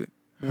not believe it.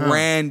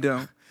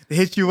 Random. They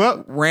hit you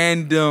up?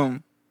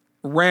 Random.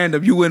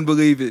 You wouldn't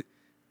believe it.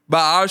 By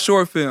our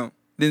short film.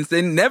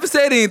 Never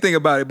said anything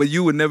about it, but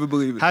you would never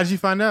believe it. How did you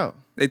find out?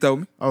 They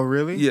told me. Oh,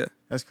 really? Yeah.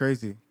 That's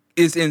crazy.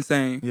 It's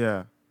insane.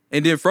 Yeah.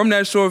 And then from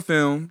that short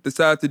film,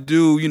 decided to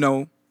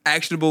do,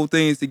 actionable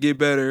things to get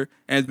better,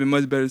 and it's been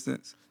much better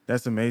since.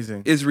 That's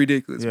amazing. It's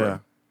ridiculous, bro.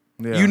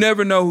 Yeah. You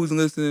never know who's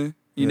listening.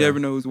 You never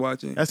know who's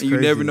watching. That's and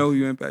crazy. You never know who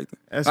you're impacting.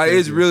 That's like,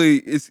 crazy.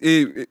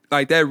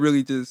 That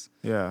really just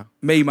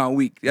made my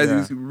week. That's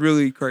just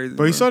really crazy.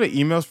 But you saw the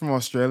emails from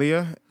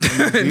Australia?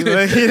 You know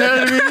what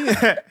I mean?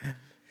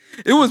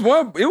 It was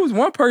one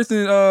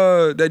person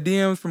that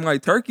DMs from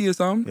like Turkey or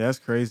something. Yeah, that's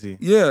crazy.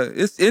 Yeah,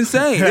 it's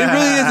insane. It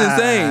really is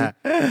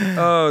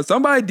insane.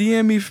 Somebody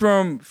DM me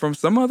from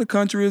some other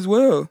country as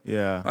well.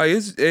 Yeah, like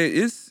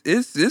it's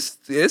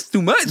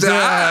too much.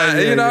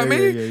 You know what I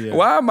mean? Yeah.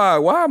 Why am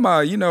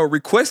I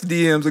request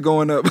DMs are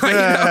going up?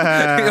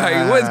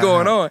 Like what's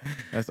going on?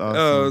 That's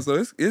awesome.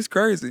 So it's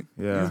crazy.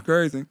 Yeah, it's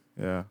crazy.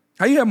 Yeah.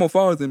 How you have more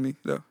followers than me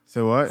though?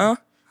 So what? Huh?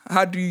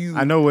 How do you?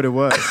 I know what it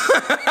was.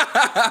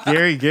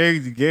 Gary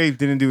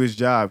didn't do his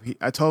job.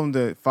 I told him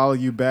to follow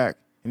you back,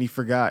 and he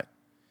forgot,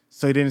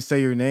 so he didn't say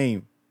your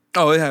name.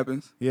 Oh, it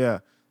happens. Yeah.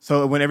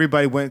 So when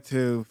everybody went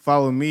to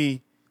follow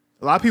me,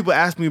 a lot of people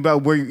asked me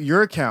about where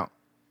your account.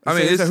 I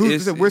mean,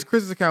 where's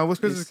Chris's account? What's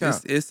Chris's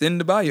account? It's in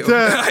the bio.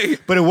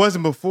 But it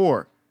wasn't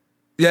before.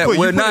 Yeah,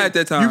 not at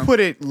that time. You put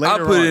it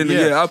later on.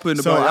 I put in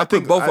the bio. I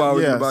put both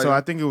hours in the bio. So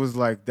I think it was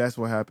like that's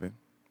what happened.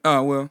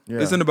 Oh well,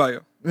 it's in the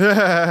bio.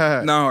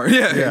 No,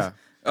 yeah.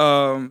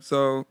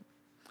 So,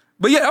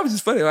 but yeah, I was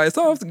just funny. Like,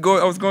 so I was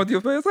going through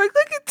your face. Like,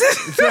 look at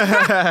this.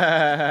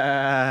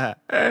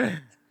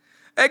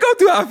 Hey, go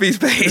through Hafeez's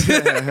page.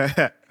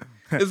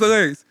 It's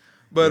hilarious.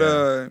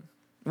 But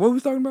what were we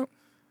talking about?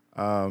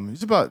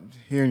 It's about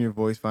hearing your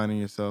voice, finding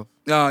yourself.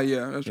 Oh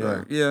yeah, that's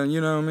right. Yeah,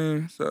 you know what I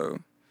mean. So,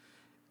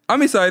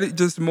 I'm excited.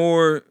 Just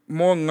more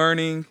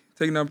learning,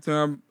 taking the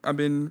opportunity. I've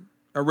been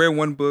I read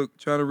one book,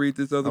 trying to read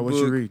this other book. What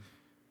you read?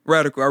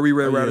 Radical. I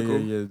reread Radical.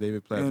 Yeah,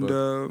 David Platt and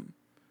book.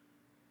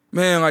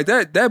 Man, like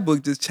that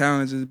book just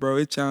challenges, bro.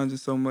 It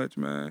challenges so much,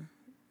 man.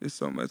 It's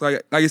so much.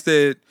 Like I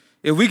said,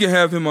 if we can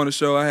have him on the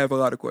show, I have a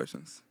lot of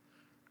questions.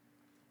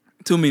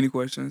 Too many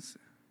questions,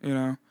 you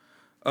know.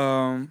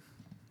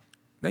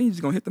 Then you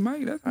just gonna hit the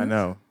mic. That's nice. I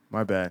know.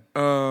 My bad.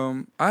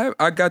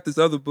 I got this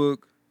other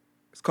book.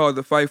 It's called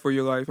The Fight for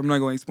Your Life. I'm not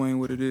gonna explain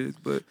what it is,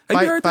 but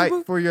have you heard that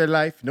book? For Your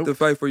Life. Nope. The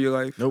Fight for Your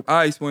Life. Nope.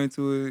 I explained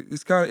to it.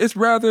 It's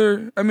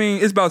rather. I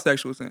mean, it's about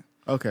sexual sin.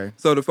 Okay.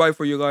 So The Fight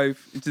for Your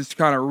Life is just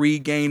kind of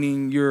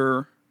regaining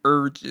your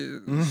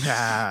urges.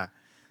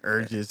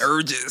 Urges.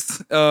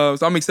 So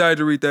I'm excited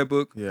to read that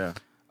book. Yeah.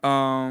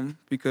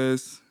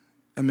 Because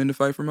I'm in the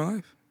fight for my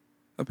life,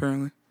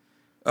 apparently.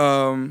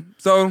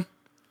 So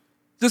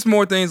just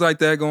more things like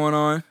that going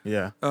on.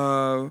 Yeah.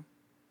 Come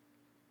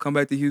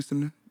back to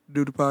Houston,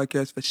 do the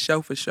podcast for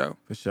show. For sure.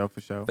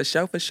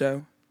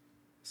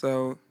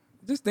 So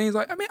just things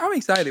like, I mean, I'm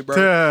excited, bro.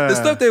 The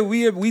stuff that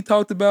we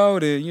talked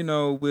about, and you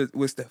know,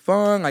 with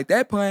Stefan, like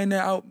that playing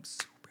that out, I'm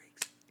super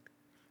excited.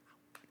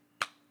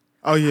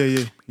 Oh yeah.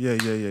 It's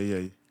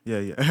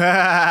crazy,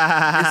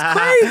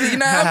 you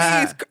know what I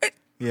mean? It's crazy.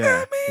 Yeah, you know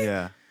what I mean?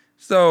 yeah.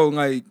 So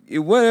like,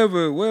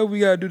 whatever we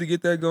gotta do to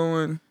get that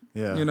going.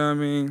 Yeah. You know what I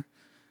mean?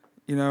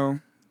 You know.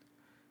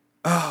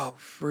 Oh,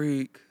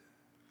 freak.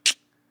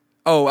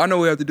 Oh, I know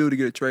what we have to do to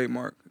get a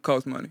trademark. It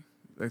costs money.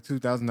 Like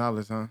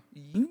 $2,000, huh?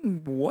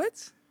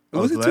 What?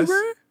 Oh, Was it less?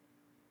 $2,000?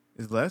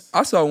 It's less?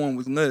 I saw one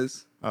was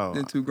less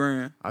than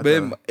 $2,000. But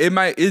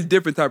it's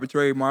different type of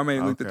trademark. I may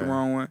have looked at the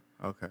wrong one.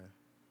 Okay.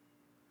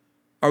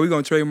 Are we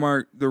gonna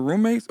trademark the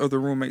Roommates or the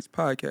Roommates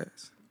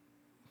podcast?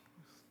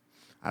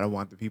 I don't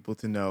want the people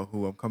to know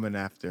who I'm coming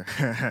after.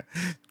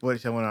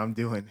 What I'm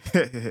doing.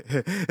 Stay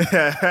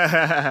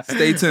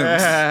tuned.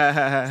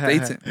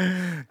 Yeah.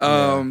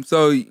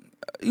 So,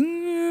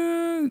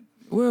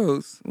 what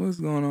else? What's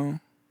going on?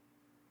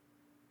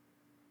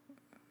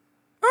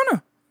 I don't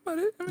know about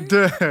it. I mean,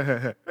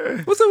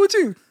 what's up with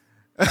you?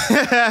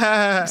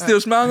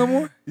 Still smiling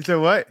more? You said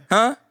what?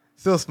 Huh?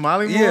 Still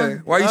smiling more? Yeah.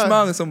 Why are you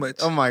smiling so much?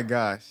 Oh my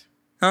gosh.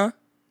 Huh?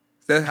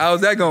 How's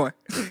that going?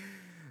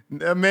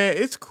 Man,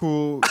 it's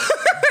cool.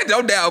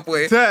 Don't doubt,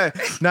 boy.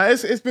 Nah,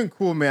 it's been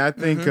cool, man. I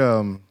think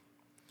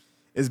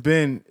it's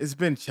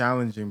been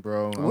challenging,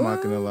 bro. I'm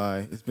not gonna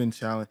lie. It's been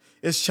challenging.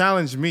 It's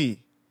challenged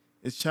me.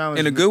 It's challenged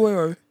in a good way,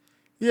 or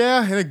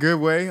yeah, in a good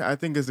way. I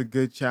think it's a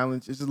good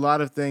challenge. It's a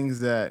lot of things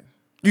that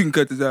you can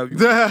cut this out.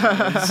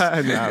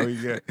 Nah, we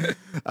good.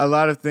 A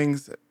lot of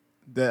things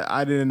that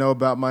I didn't know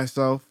about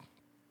myself.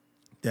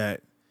 That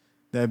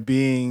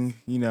being,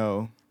 you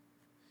know,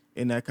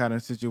 in that kind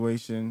of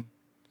situation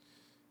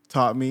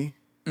taught me.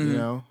 You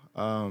know,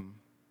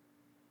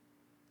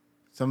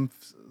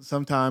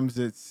 sometimes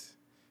it's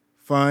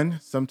fun,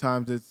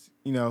 sometimes it's,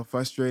 you know,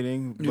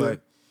 frustrating,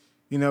 but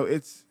you know,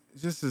 it's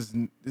just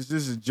a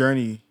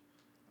journey.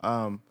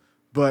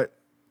 But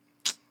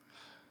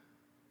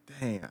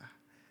dang, I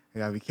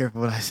gotta be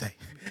careful what I say.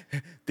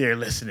 They're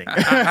listening.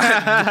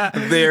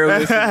 They're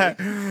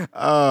listening.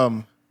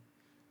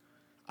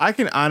 I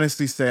can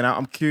honestly say, and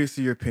I'm curious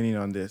to your opinion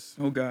on this.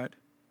 Oh God.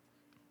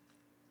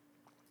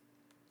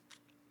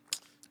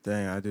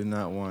 Dang, I did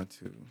not want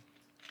to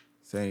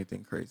say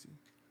anything crazy.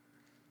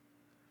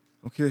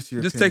 I'm curious to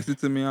your Just opinion. text it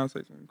to me. I'll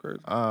say something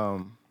crazy.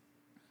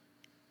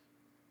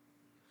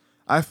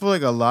 I feel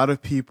like a lot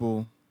of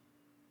people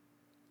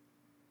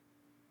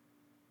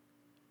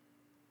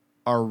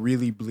are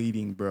really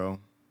bleeding, bro.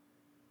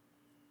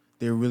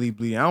 They're really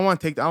bleeding. I don't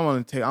want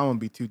to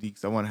be too deep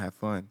because I want to have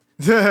fun.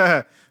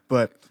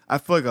 But I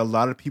feel like a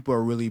lot of people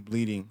are really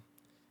bleeding.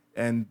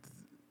 And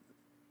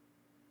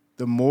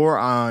the more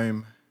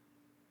I'm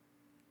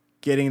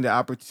getting the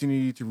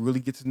opportunity to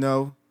really get to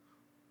know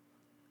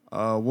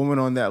a woman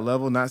on that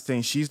level, not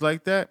saying she's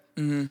like that,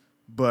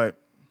 but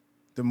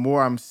the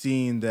more I'm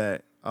seeing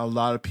that a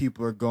lot of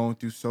people are going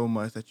through so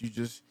much that you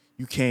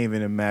can't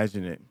even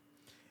imagine it.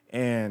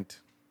 And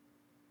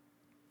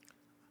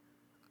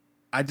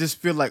I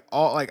just feel like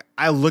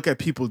I look at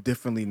people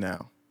differently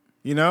now,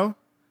 you know?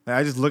 Like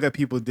I just look at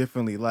people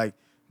differently. Like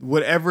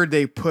whatever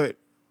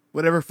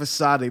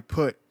facade they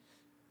put,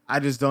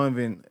 I'm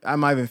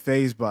not even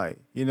fazed by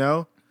it, you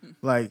know?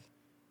 Like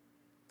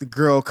the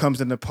girl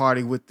comes in the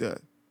party with the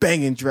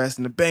banging dress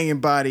and the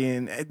banging body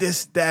and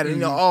this, that, and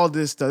you know, all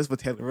this stuff. That's what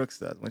Taylor Rooks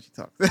does when she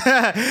talks. But,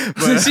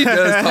 she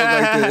does talk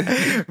like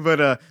that.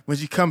 But when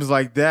she comes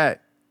like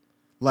that,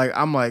 like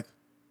I'm like,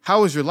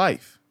 how was your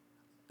life?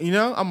 You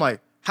know? I'm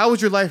like, how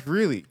was your life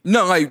really?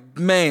 No, like,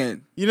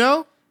 man. You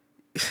know?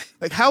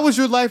 Like, how was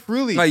your life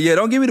really? Like, yeah,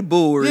 don't give me the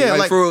bull. Or, Yeah,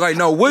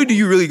 no, what do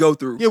you really go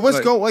through? Yeah, what's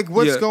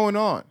going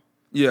on?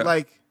 Yeah.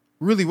 Like,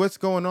 really, what's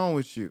going on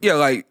with you? Yeah,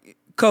 like,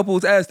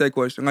 couples ask that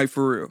question, like,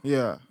 for real.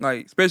 Yeah.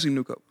 Like, especially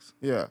new couples.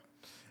 Yeah.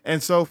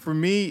 And so, for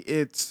me,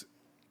 it's,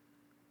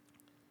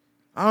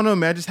 I don't know,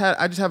 man.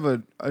 I just have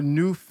a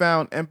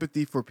newfound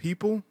empathy for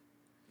people.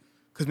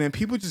 Because, man,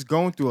 people just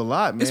going through a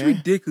lot, man. It's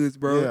ridiculous,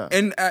 bro. Yeah.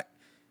 And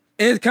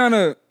it's kind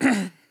of,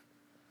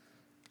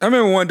 I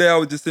remember one day I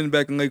was just sitting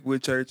back in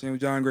Lakewood Church and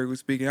John Gray was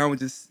speaking. I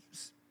was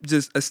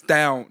just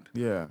astounded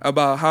Yeah.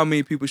 about how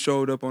many people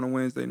showed up on a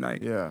Wednesday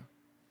night. Yeah.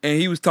 And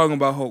he was talking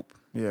about hope.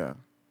 Yeah.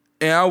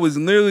 And I was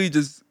literally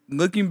just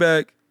looking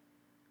back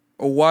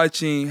or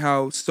watching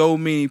how so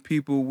many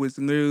people was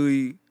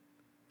literally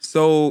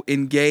so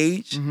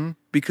engaged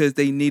because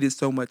they needed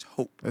so much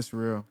hope. That's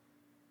real.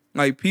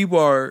 Like people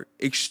are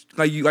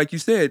like you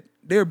said,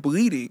 they're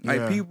bleeding. Yeah.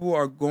 Like people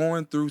are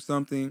going through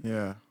something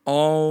Yeah.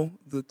 all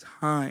the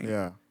time.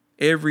 Yeah.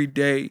 Every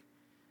day.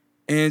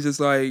 And it's just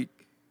like,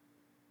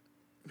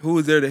 who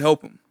is there to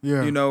help them?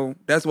 Yeah. You know,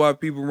 that's why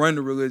people run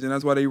to religion.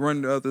 That's why they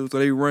run to others, or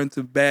they run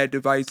to bad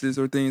devices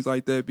or things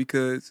like that,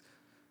 because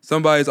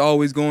somebody's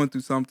always going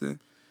through something.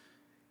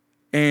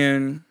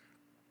 And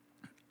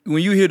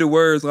when you hear the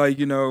words like,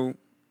 you know,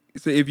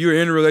 if you're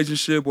in a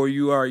relationship or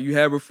you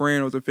have a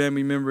friend or a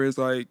family member, it's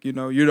like, you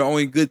know, you're the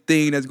only good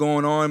thing that's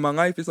going on in my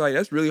life. It's like,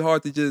 that's really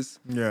hard to just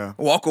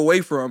walk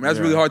away from. That's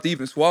really hard to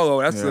even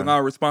swallow. That's a lot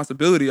of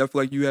responsibility I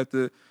feel like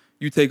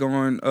you take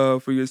on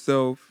for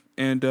yourself.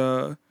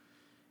 And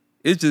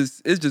it's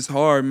just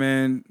hard,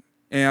 man.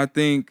 And I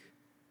think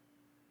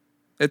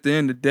at the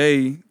end of the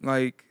day,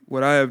 like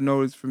what I have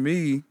noticed for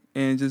me,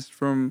 and just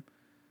from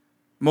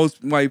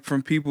most, like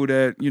from people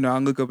that, you know, I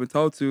look up and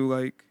talk to,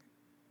 like,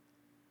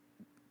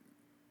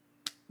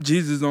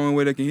 Jesus is the only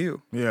way that can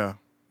heal. Yeah.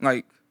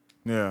 Like,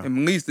 yeah. at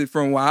least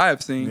from what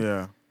I've seen.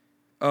 Yeah.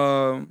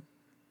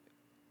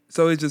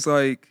 So it's just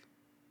like,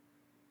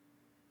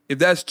 if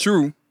that's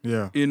true,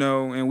 you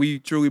know, and we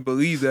truly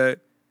believe that,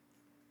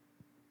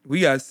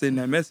 we gotta send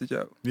that message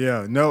out.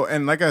 Yeah. No,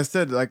 and like I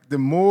said, like the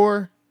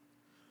more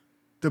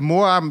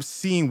I'm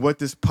seeing what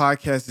this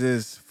podcast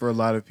is for a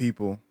lot of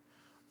people,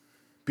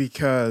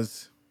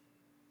 because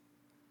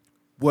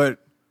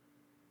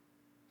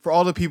for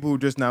all the people who are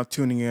just now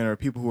tuning in or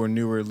people who are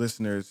newer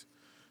listeners,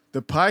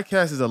 the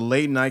podcast is a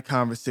late night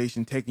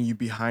conversation taking you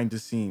behind the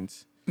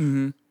scenes.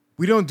 Mm-hmm.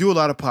 We don't do a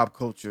lot of pop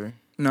culture.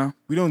 No.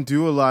 We don't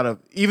do a lot of,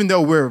 even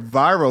though we're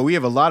viral, we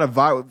have a lot of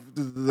viral.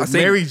 The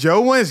Mary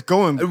Jo one is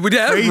going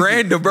that's crazy.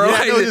 random, bro. Yeah,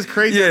 I know, it's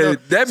crazy. Yeah,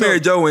 that Mary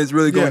Jo one is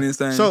really going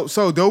insane.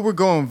 So though we're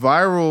going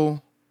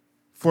viral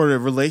for the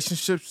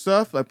relationship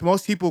stuff, like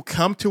most people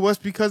come to us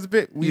because of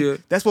it.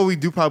 That's what we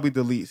do probably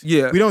the least.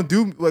 Yeah. We don't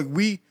do, like,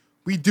 we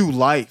do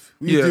life.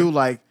 We do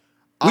like,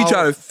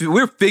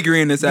 we're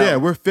figuring this out. Yeah,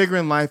 we're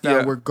figuring life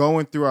out. We're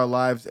going through our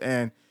lives,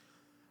 and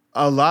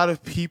a lot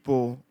of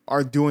people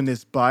are doing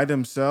this by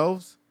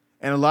themselves,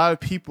 and a lot of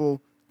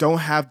people don't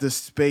have the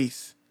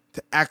space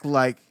to act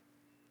like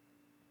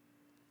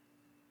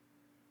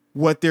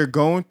what they're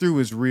going through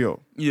is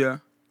real. Yeah.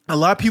 A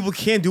lot of people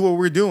can't do what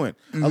we're doing.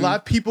 Mm-hmm. A lot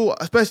of people,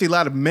 especially a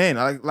lot of men,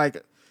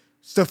 like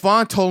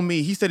Stefan told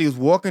me, he said he was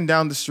walking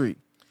down the street,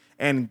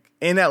 and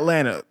in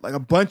Atlanta, like a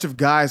bunch of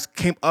guys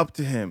came up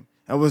to him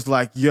and was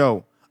like,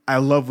 yo, I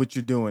love what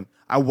you're doing.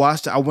 I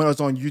watched it. When I was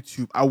on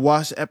YouTube, I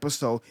watched the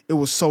episode. It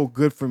was so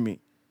good for me.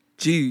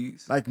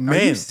 Jeez. Like,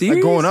 men,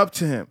 like going up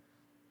to him.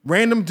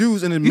 Random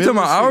dudes in the middle. You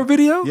talking about our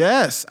video?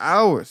 Yes,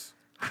 ours.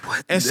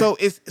 What? And so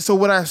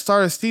what I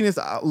started seeing is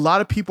a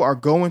lot of people are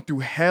going through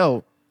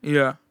hell.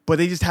 Yeah. But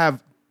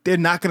they're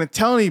not going to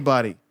tell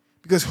anybody,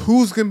 because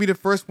who's going to be the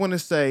first one to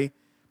say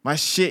my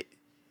shit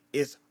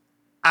is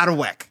out of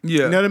whack?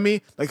 Yeah. You know what I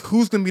mean? Like,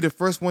 who's going to be the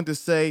first one to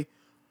say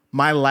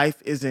my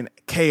life is in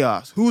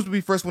chaos? Who's going to be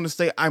the first one to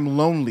say I'm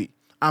lonely,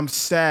 I'm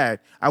sad,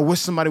 I wish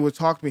somebody would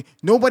talk to me?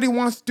 Nobody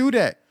wants to do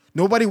that.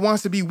 Nobody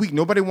wants to be weak.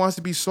 Nobody wants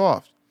to be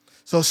soft.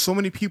 So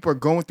many people are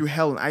going through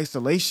hell in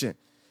isolation.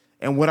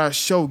 And what our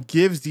show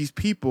gives these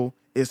people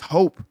is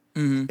hope.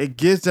 Mm-hmm. It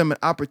gives them an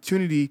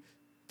opportunity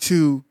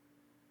to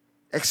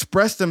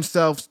express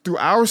themselves through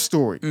our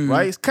story,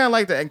 right? It's kind of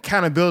like the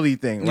accountability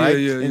thing, right?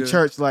 In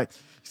church, like,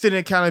 sitting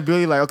in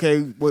accountability, like,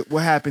 okay,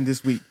 what happened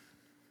this week?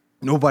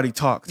 Nobody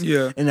talks.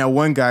 Yeah. And that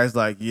one guy's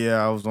like,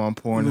 yeah, I was on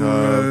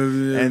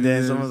Pornhub. And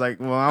then someone's like,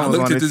 well, I was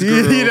on this the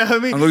girl. TV. You know what I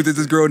mean? I looked at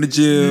this girl in the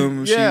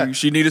gym. Yeah.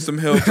 She needed some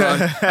help.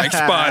 I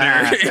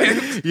spotted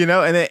her. You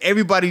know, and then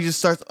everybody just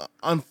starts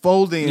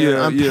unfolding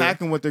and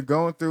unpacking what they're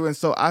going through. And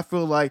so I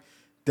feel like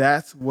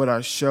that's what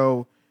our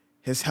show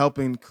is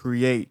helping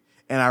create.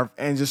 And I'm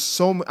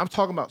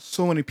talking about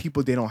so many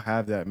people, they don't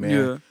have that, man.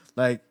 Yeah.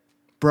 Like,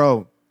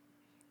 bro,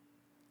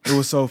 it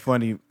was so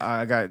funny.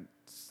 I got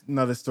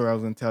another story I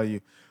was going to tell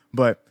you.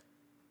 But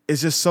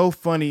it's just so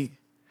funny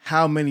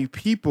how many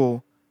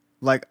people,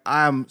 like,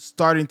 I'm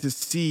starting to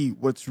see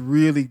what's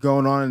really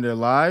going on in their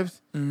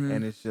lives. Mm-hmm.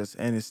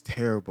 And it's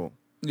terrible.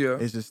 Yeah.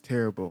 It's just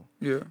terrible.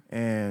 Yeah.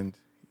 And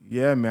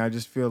yeah, man, I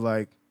just feel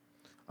like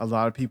a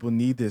lot of people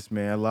need this,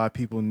 man. A lot of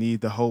people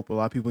need the hope. A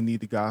lot of people need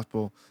the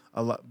gospel.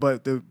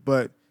 But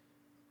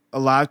a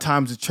lot of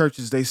times the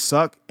churches, they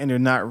suck and they're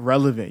not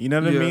relevant. You know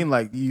what I mean?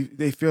 Like,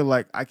 they feel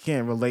like I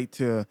can't relate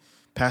to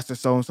Pastor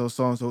so-and-so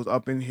who's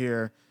up in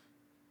here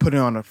putting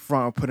on a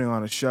front or putting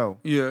on a show.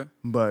 Yeah.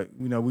 But,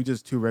 you know, we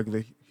just two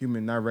regular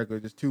human, not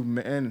regular, just two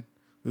men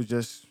who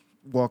just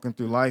walking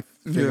through life,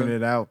 figuring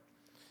it out.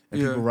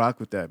 And people rock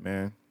with that,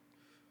 man.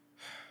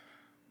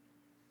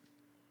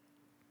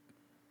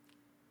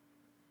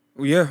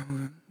 Yeah,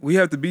 we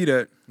have to be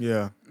that.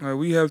 Yeah.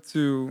 We have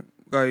to,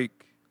 like,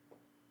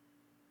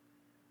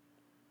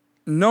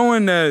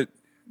 knowing that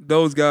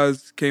those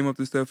guys came up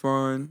to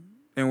Stephon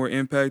and were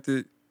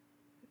impacted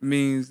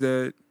means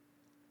that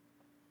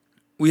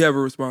we have a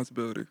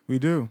responsibility. We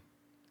do.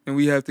 And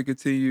we have to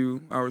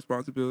continue our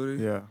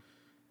responsibility. Yeah.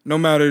 No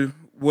matter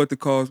what the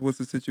cause, what's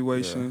the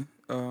situation.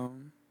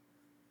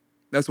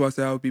 That's why I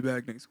said I'll be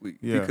back next week.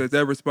 Yeah. Because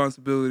that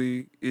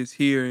responsibility is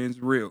here and it's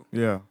real.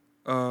 Yeah.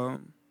 I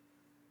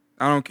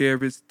don't care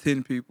if it's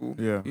 10 people,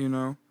 Yeah. you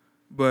know,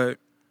 but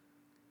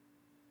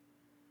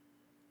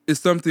it's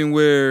something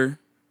where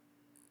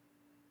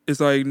it's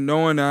like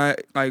knowing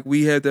that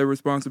we had that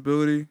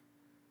responsibility.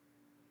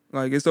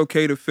 Like, it's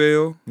okay to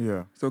fail.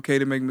 Yeah. It's okay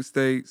to make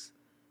mistakes,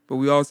 but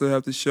we also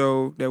have to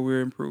show that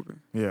we're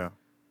improving. Yeah.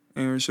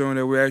 And we're showing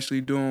that we're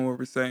actually doing what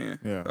we're saying.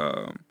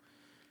 Yeah.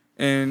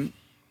 And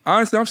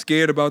honestly, I'm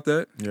scared about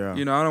that. Yeah.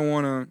 You know, I don't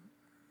want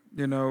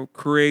to,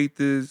 create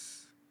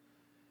this,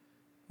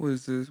 what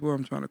is this? What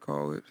I'm trying to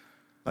call it?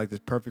 Like this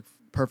perfect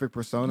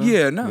persona?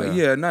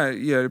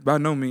 By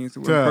no means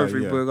we're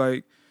perfect, but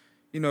like,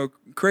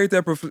 create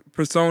that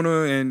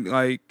persona and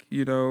like,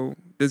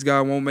 this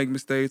guy won't make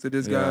mistakes or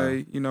this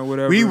guy,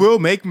 whatever. We will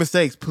make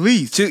mistakes,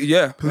 please.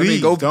 Yeah,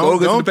 please. Go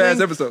listen to past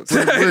episodes.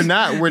 We're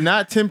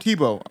not Tim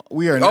Tebow.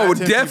 We are not. Oh,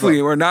 Tim definitely,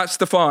 Tebow. we're not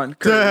Stephon.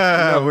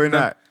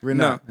 We're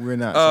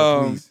not.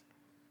 So please.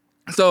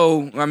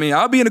 So I mean,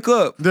 I'll be in the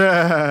club.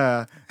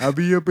 I'll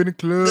be up in the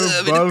club,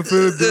 bottle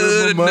full of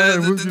my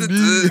mind. What you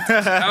need?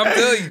 I'm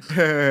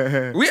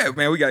telling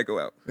you, we gotta go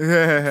out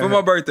for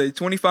my birthday.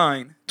 20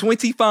 fine.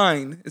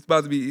 It's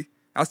about to be.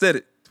 I said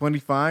it. 20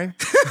 fine.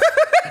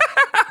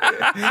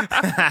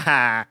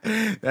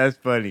 That's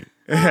funny.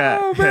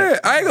 Oh man,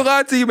 I ain't gonna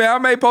lie to you, man. I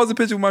may post a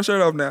picture with my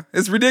shirt off now.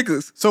 It's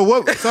ridiculous. So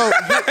here's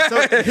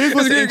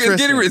what's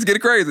interesting. It's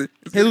getting crazy.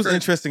 Here's what's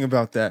interesting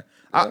about that.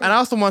 And I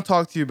also want to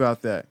talk to you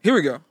about that. Here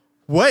we go.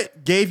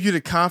 What gave you the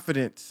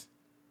confidence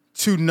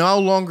to no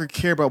longer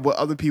care about what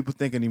other people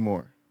think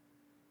anymore?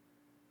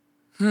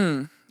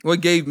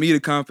 What gave me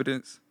the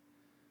confidence?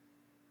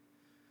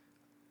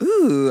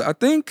 I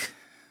think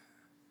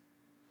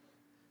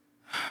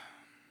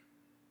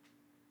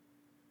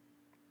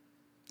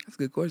that's a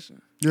good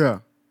question. Yeah.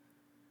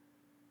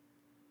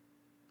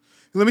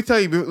 Let me tell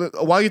you,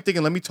 while you're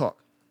thinking, let me talk.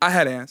 I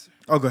had an answer.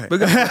 Oh, go ahead.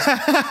 But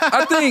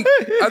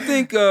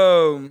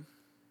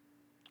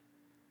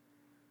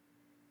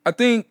I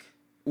think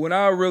when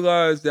I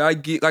realized that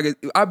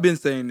I've been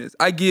saying this,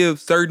 I give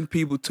certain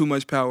people too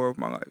much power over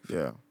my life.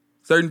 Yeah.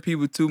 Certain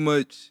people too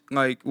much,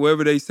 like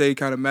whatever they say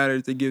kind of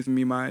matters. It gives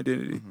me my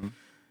identity. Mm-hmm.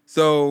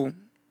 So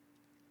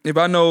if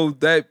I know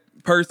that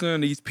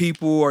person, these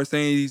people are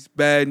saying these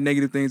bad,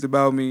 negative things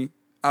about me,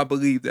 I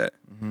believe that.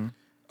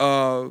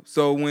 Mm-hmm.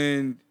 So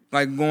when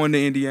like going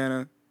to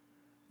Indiana,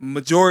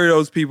 majority of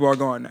those people are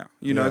gone now,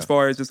 as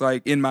far as just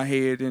like in my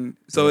head. And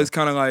so it's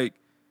kind of like,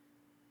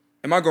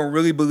 am I going to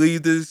really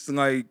believe this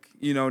like,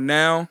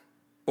 now?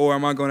 Or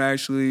am I going to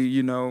actually,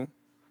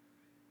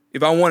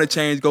 if I want to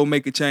change, go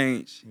make a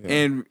change? Yeah.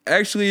 And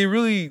actually it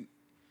really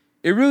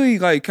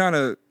like kind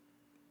of,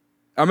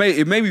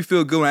 it made me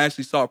feel good when I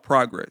actually saw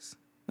progress.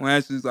 When I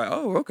actually was like,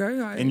 oh,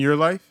 okay. In your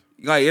life?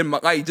 Like in my,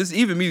 like just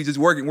even me just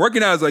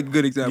working out is like a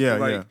good example. Yeah,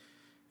 like,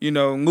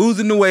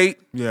 losing the weight.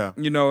 Yeah.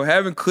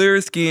 Having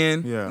clear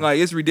skin. Yeah. Like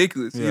it's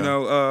ridiculous.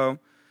 Yeah.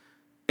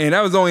 And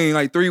that was only in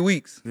like 3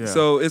 weeks. Yeah.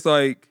 So it's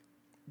like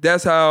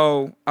that's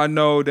how I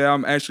know that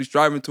I'm actually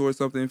striving towards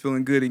something and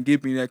feeling good and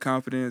give me that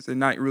confidence and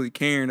not really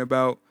caring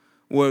about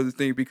what other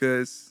things,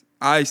 because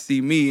I see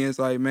me and it's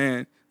like,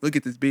 man, look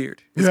at this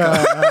beard. It's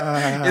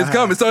coming. It's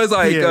coming. So it's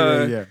like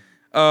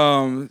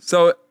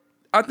so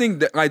I think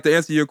that, like, to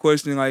answer your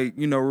question, like,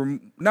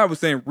 not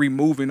saying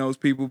removing those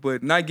people,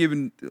 but not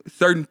giving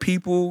certain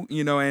people,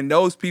 and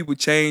those people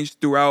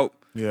changed throughout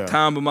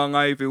time of my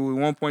life. It was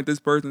one point this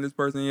person,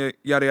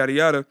 yada, yada,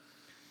 yada.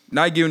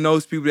 Not giving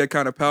those people that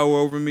kind of power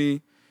over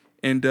me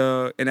and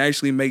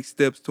actually make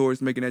steps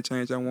towards making that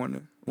change I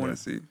want to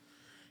see.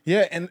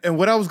 Yeah, and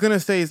what I was going to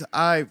say is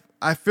I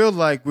feel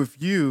like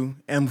with you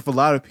and with a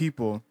lot of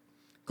people,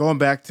 going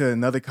back to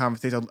another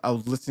conversation I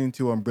was listening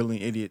to on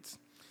Brilliant Idiots,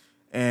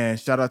 and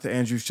shout out to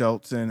Andrew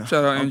Schultz and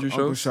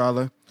Uncle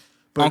Charlotte.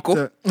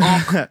 But,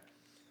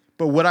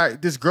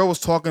 but this girl was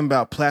talking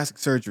about plastic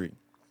surgery,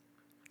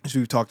 which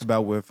we talked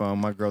about with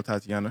my girl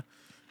Tatiana,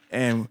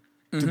 and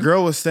the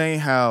girl was saying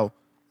how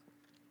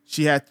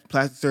she had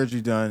plastic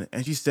surgery done,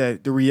 and she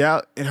said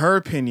in her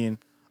opinion,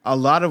 a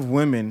lot of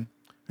women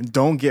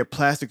don't get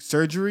plastic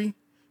surgery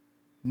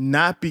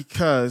not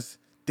because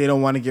they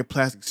don't want to get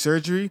plastic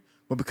surgery,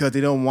 but because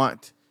they don't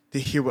want to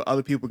hear what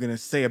other people are going to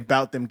say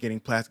about them getting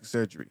plastic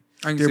surgery.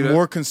 They're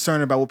more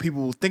concerned about what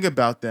people will think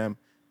about them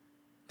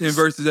than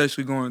versus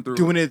actually going through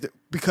doing it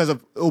because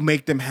it'll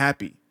make them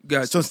happy.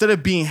 Gotcha. So instead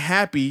of being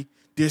happy,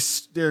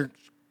 they're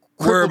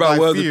worried about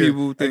what other fear.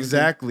 people think.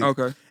 Exactly.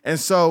 Okay. And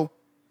so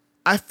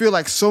I feel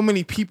like so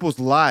many people's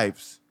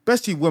lives,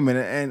 especially women.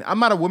 And I'm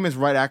not a women's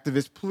right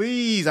activist.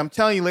 Please, I'm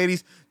telling you,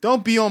 ladies,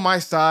 don't be on my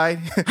side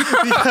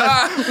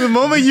because the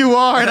moment you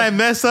are and I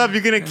mess up,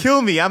 you're gonna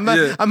kill me. I'm not.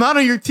 Yeah. I'm not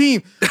on your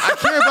team. I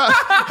care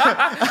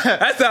about.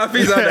 That's how I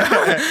feel on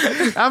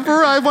that. I'm for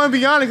real. I want to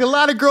be honest. A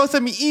lot of girls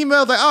send me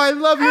emails like, "Oh, I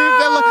love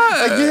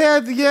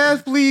you." Like,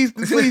 yes,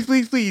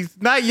 please.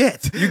 Not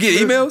yet. You get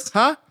emails?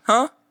 Huh?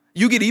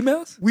 You get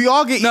emails? We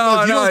all get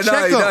emails. You don't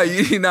check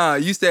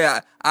them. You say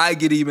I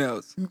get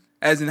emails.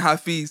 As in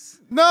Hafeez.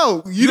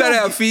 No, You gotta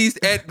have Hafeez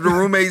at the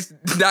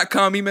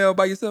roommates.com email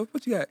by yourself.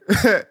 What you got?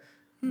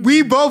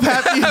 We both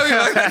have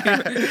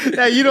emails.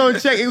 Yeah, you don't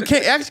check.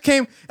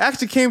 It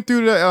actually came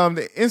through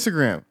the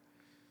Instagram.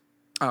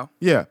 Oh.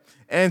 Yeah.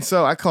 And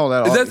so I call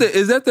that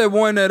Is that the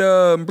one that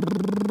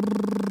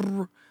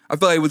I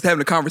feel like was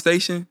having a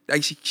conversation?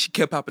 Like she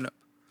kept popping up.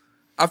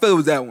 I feel it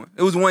was that one.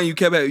 It was one you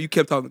kept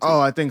talking to. Oh,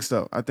 I think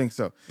so.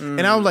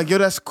 And I was like, yo,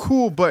 that's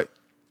cool, but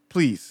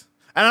please.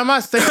 And I'm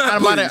not saying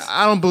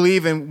I don't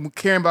believe in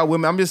caring about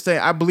women. I'm just saying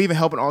I believe in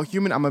helping all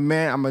human. I'm a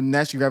man. I'm a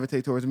naturally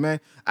gravitate towards men.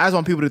 I just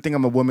want people to think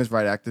I'm a women's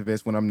right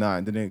activist when I'm not.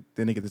 And then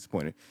they get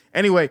disappointed.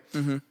 Anyway,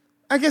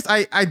 I guess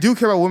I do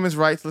care about women's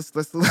rights. Let's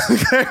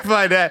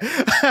clarify that.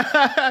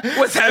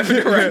 What's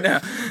happening right now?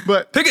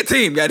 But pick a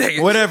team,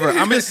 goddamn. Whatever.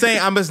 I'm just saying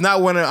I'm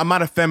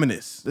not a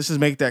feminist. Let's just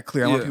make that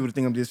clear. I want people to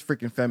think I'm this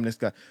freaking feminist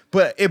guy.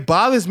 But it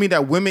bothers me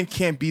that women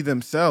can't be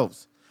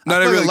themselves. No,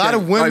 I feel really a lot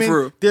can't. of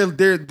women,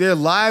 their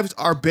lives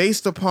are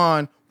based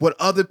upon what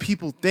other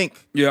people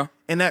think. Yeah.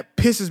 And that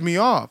pisses me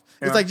off.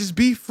 Yeah. It's like, just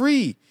be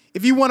free.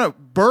 If you want to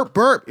burp.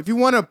 If you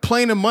want to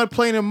play in the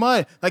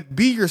mud. Like,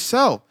 be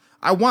yourself.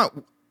 I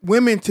want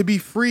women to be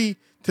free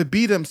to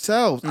be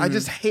themselves. I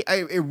just hate,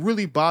 it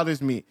really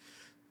bothers me.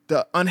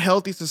 The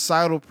unhealthy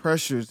societal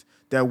pressures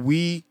that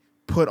we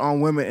put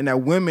on women and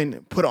that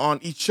women put on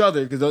each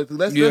other. Because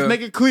let's make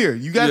it clear.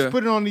 You guys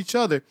put it on each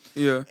other.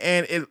 Yeah.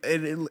 And it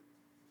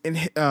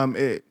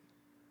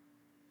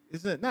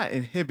isn't not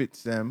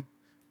inhibits them,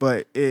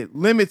 but it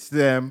limits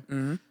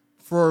them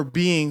for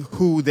being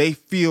who they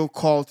feel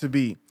called to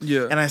be.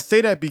 Yeah. And I say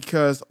that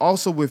because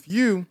also with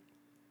you,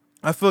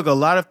 I feel like a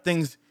lot of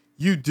things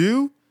you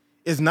do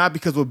is not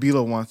because what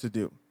Bilo wants to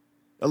do.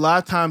 A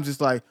lot of times it's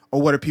like, oh,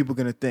 what are people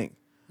gonna think?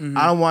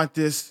 I don't want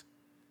this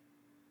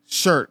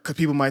shirt because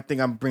people might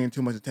think I'm bringing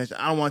too much attention.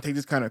 I don't want to take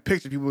this kind of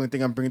picture. People are gonna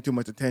think I'm bringing too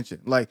much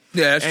attention. Like,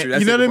 yeah, that's true.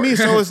 That's you know what I mean?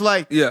 So it's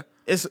like, yeah.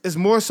 It's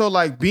more so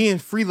like being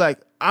free,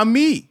 like, I'm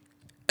me.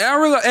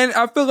 And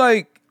I feel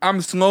like I'm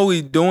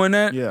slowly doing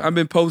that. Yeah. I've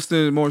been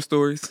posting more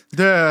stories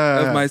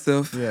of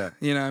myself. Yeah.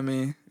 You know what I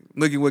mean?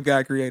 Look at what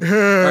God created.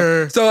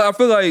 Right? So I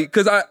feel like,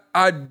 because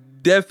I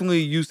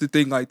definitely used to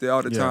think like that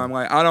all the time.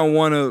 Like, I don't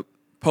want to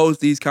post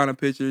these kind of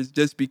pictures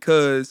just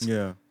because,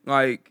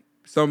 like,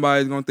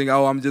 somebody's going to think,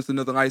 oh, I'm just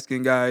another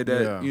light-skinned guy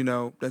that, you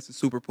know, that's a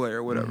super player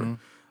or whatever.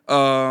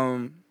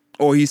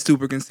 Or he's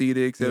super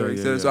conceited, et cetera, et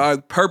cetera. So I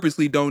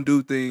purposely don't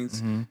do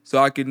things so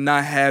I could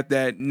not have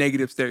that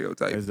negative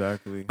stereotype.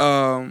 Exactly.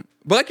 But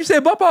like you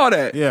said, bump all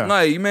that. Yeah.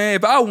 Like, man,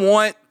 if I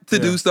want to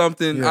do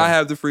something, I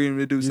have the freedom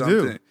to do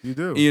something. You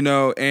do. You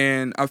know,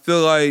 and I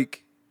feel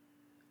like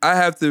I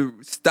have to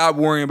stop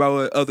worrying about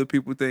what other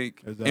people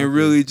think and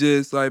really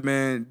just, like,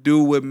 man,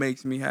 do what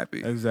makes me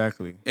happy.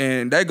 Exactly.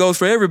 And that goes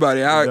for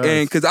everybody.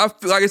 And because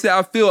like I said,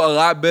 I feel a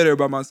lot better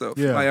about myself.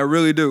 Yeah. Like, I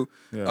really do.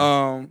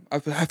 Yeah. I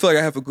feel like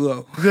I have a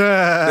glow.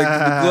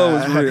 The glow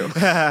is real.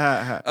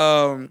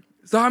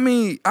 So I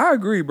mean, I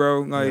agree,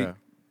 bro. Like,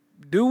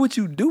 do what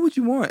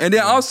you want. And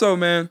then also,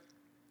 man,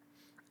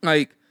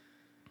 like,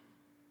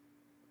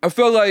 I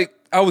felt like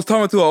I was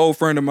talking to an old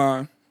friend of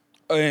mine,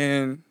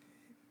 and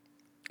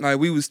like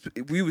we was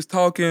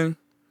talking,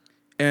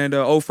 and an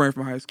old friend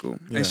from high school,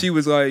 and she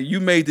was like, "You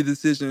made the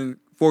decision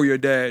for your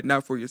dad,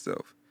 not for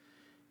yourself."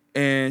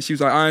 And she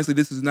was like, "Honestly,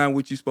 this is not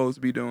what you're supposed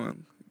to be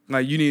doing.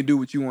 Like, you need to do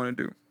what you want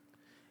to do."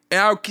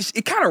 And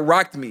it kind of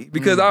rocked me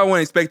because I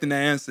wasn't expecting the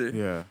answer.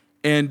 Yeah.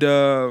 And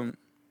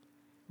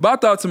but I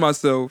thought to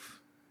myself,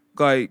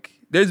 like,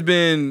 there's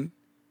been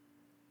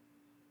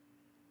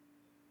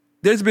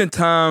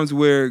times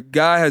where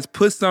God has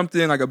put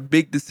something, like a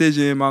big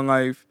decision in my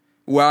life,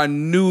 where I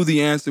knew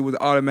the answer was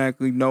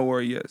automatically no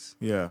or yes.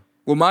 Yeah.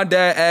 When my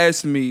dad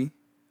asked me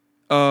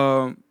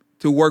to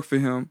work for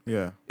him,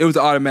 it was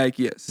an automatic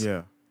yes.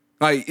 Yeah.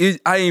 Like,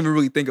 I didn't even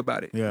really think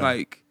about it. Yeah.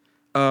 Like,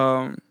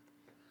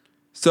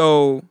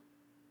 so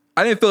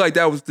I didn't feel like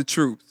that was the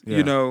truth. Yeah.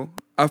 You know,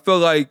 I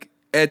felt like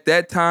at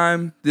that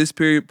time, this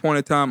point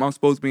of time, I'm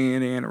supposed to be in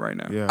Indiana right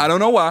now. Yeah. I don't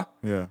know why,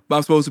 Yeah. but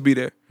I'm supposed to be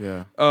there.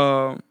 Yeah.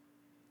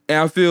 And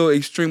I feel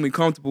extremely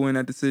comfortable in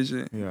that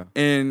decision. Yeah.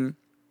 And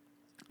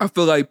I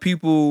feel like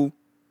people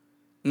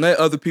let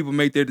other people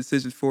make their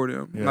decisions for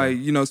them. Yeah. Like,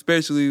 you know,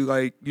 especially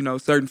like, you know,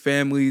 certain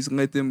families,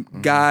 let them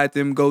guide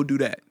them, go do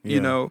that,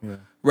 you know,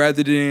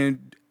 rather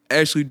than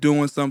actually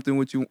doing something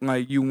what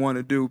you want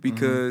to do.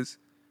 Because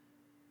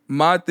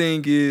my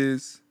thing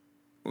is,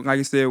 like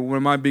I said, one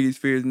of my biggest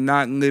fears is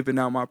not living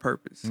out my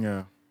purpose.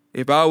 Yeah.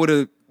 If I would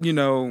have, you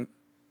know,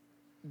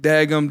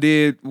 daggum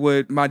did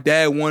what my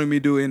dad wanted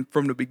me to do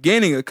from the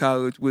beginning of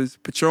college, was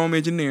petroleum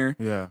engineer.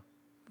 Yeah.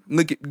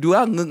 do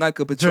I look like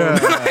a patrolman?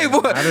 I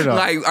don't know.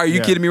 Like, are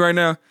you kidding me right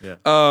now? Yeah.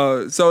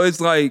 So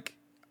it's like,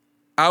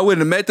 I wouldn't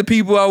have met the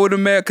people I would have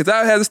met because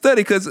I had to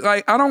study because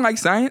like I don't like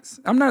science.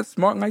 I'm not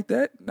smart like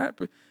that.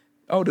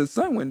 The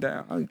sun went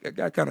down. I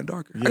got kind of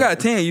darker. I got a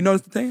tan. You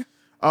notice the tan?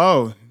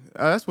 Oh,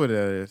 that's what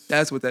that is.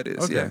 That's what that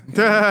is. Okay.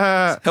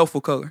 Yeah. It's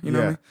helpful color. You know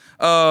what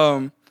I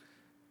mean?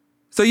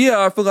 So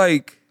yeah, I feel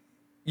like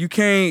you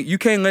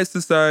can't let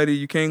society,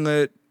 you can't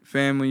let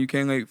family, you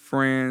can't let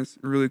friends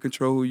really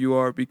control who you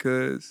are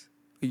because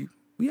we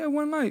have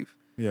one life.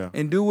 Yeah.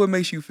 And do what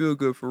makes you feel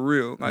good for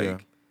real.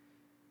 Like,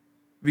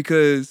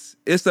 because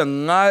it's a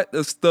lot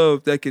of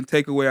stuff that can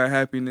take away our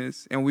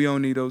happiness, and we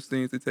don't need those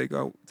things to take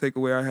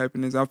away our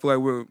happiness. I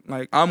feel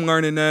like I'm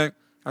learning that.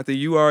 I think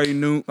you already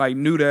knew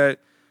that.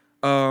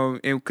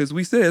 And because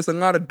we said it's a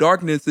lot of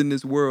darkness in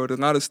this world, a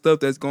lot of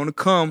stuff that's going to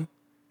come,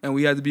 and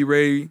we have to be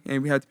ready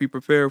and we have to be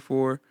prepared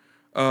for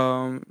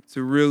to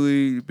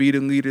really be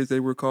the leaders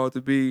that we're called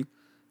to be.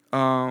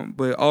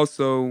 But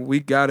also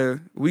we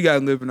gotta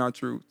live in our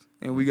truth,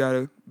 and we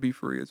gotta be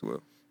free as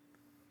well.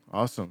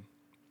 Awesome.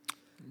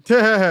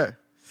 I'm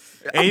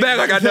back.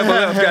 I got that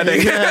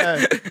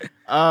left.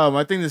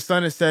 I think the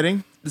sun is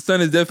setting. The sun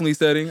is definitely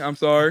setting. I'm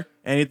sorry.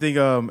 Anything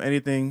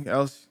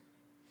else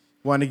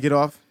you want to get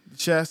off the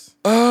chest?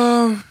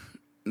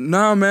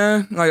 Nah,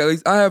 man. Like, at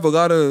least I have a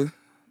lot of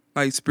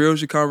like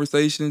spiritual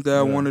conversations that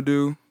I want to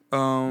do.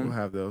 We'll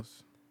have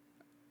those.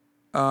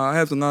 I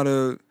have a lot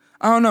of,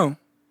 I don't know.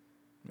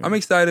 Yeah. I'm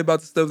excited about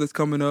the stuff that's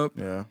coming up.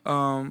 Yeah.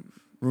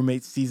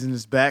 Roommate season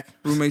is back.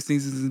 Roommate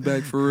season is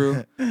back for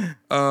real.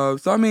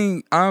 So I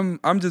mean,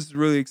 I'm just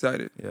really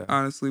excited. Yeah.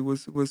 Honestly,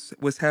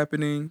 what's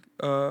happening?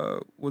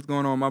 What's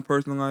going on in my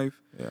personal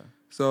life? Yeah.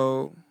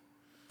 So,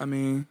 I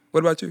mean, what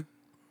about you?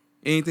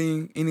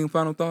 Any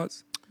final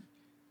thoughts?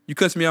 You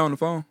cussed me out on the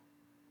phone.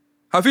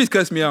 Hafeez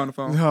cussed me out on the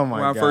phone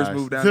when I first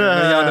moved down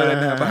there. Y'all know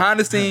that now. Behind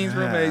the scenes,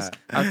 roommates,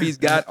 Hafeez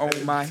got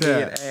on my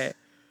head.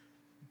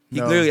 He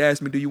clearly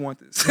asked me, "Do you want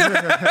this?"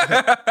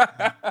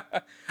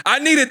 I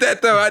needed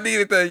that though. I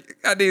needed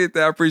that.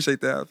 I appreciate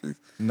that, Hafeez.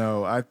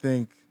 No, I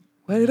think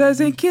what it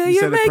doesn't kill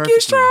you, make you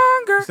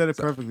stronger. You said it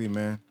perfectly,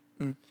 man.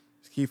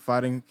 Just keep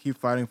fighting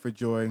for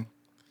joy,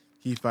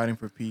 keep fighting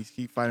for peace,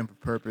 keep fighting for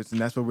purpose, and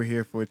that's what we're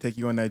here for. Take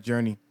you on that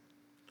journey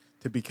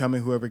to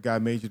becoming whoever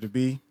God made you to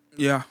be.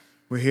 Yeah.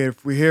 We're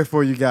here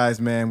for you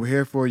guys, man. We're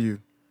here for you.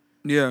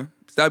 Yeah.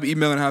 Stop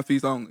emailing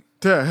Hafeez only.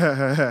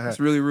 It's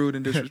really rude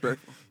and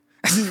disrespectful.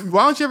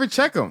 Why don't you ever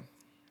check them?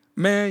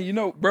 Man,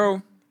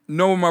 bro,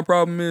 what my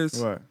problem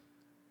is? What?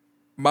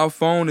 My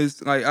phone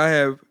is, like, I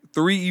have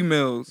 3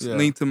 emails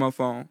linked to my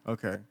phone.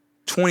 Okay.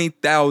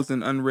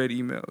 20,000 unread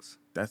emails.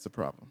 That's the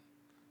problem.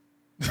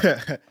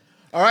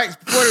 All right,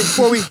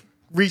 before we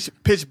reach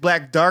pitch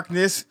black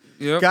darkness,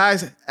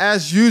 guys,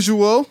 as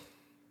usual,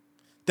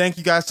 thank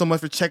you guys so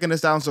much for checking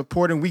us out and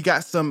supporting. We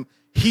got some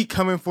heat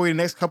coming for you the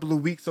next couple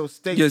of weeks, so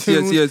stay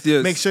tuned. Yes.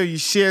 Make sure you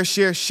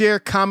share,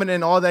 comment,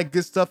 and all that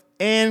good stuff.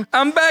 And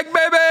I'm back,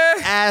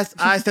 baby. As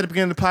I said at the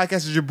beginning of the podcast,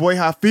 it's your boy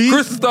Hafeez.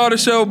 Chris will start the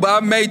show, but I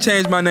may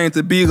change my name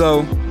to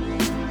B-Lo.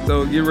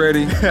 So get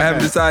ready. I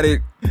haven't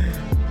decided.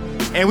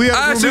 And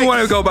I actually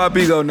want to go by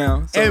B-Lo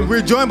now. So. And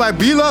we're joined by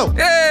B-Lo.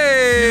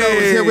 Hey! B-Lo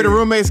is here with the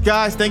roommates,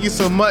 guys. Thank you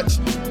so much.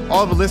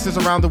 All the listeners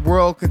around the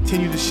world,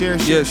 continue to share,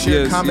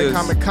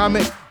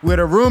 comment. We're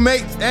the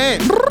roommates,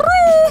 and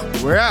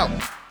we're out.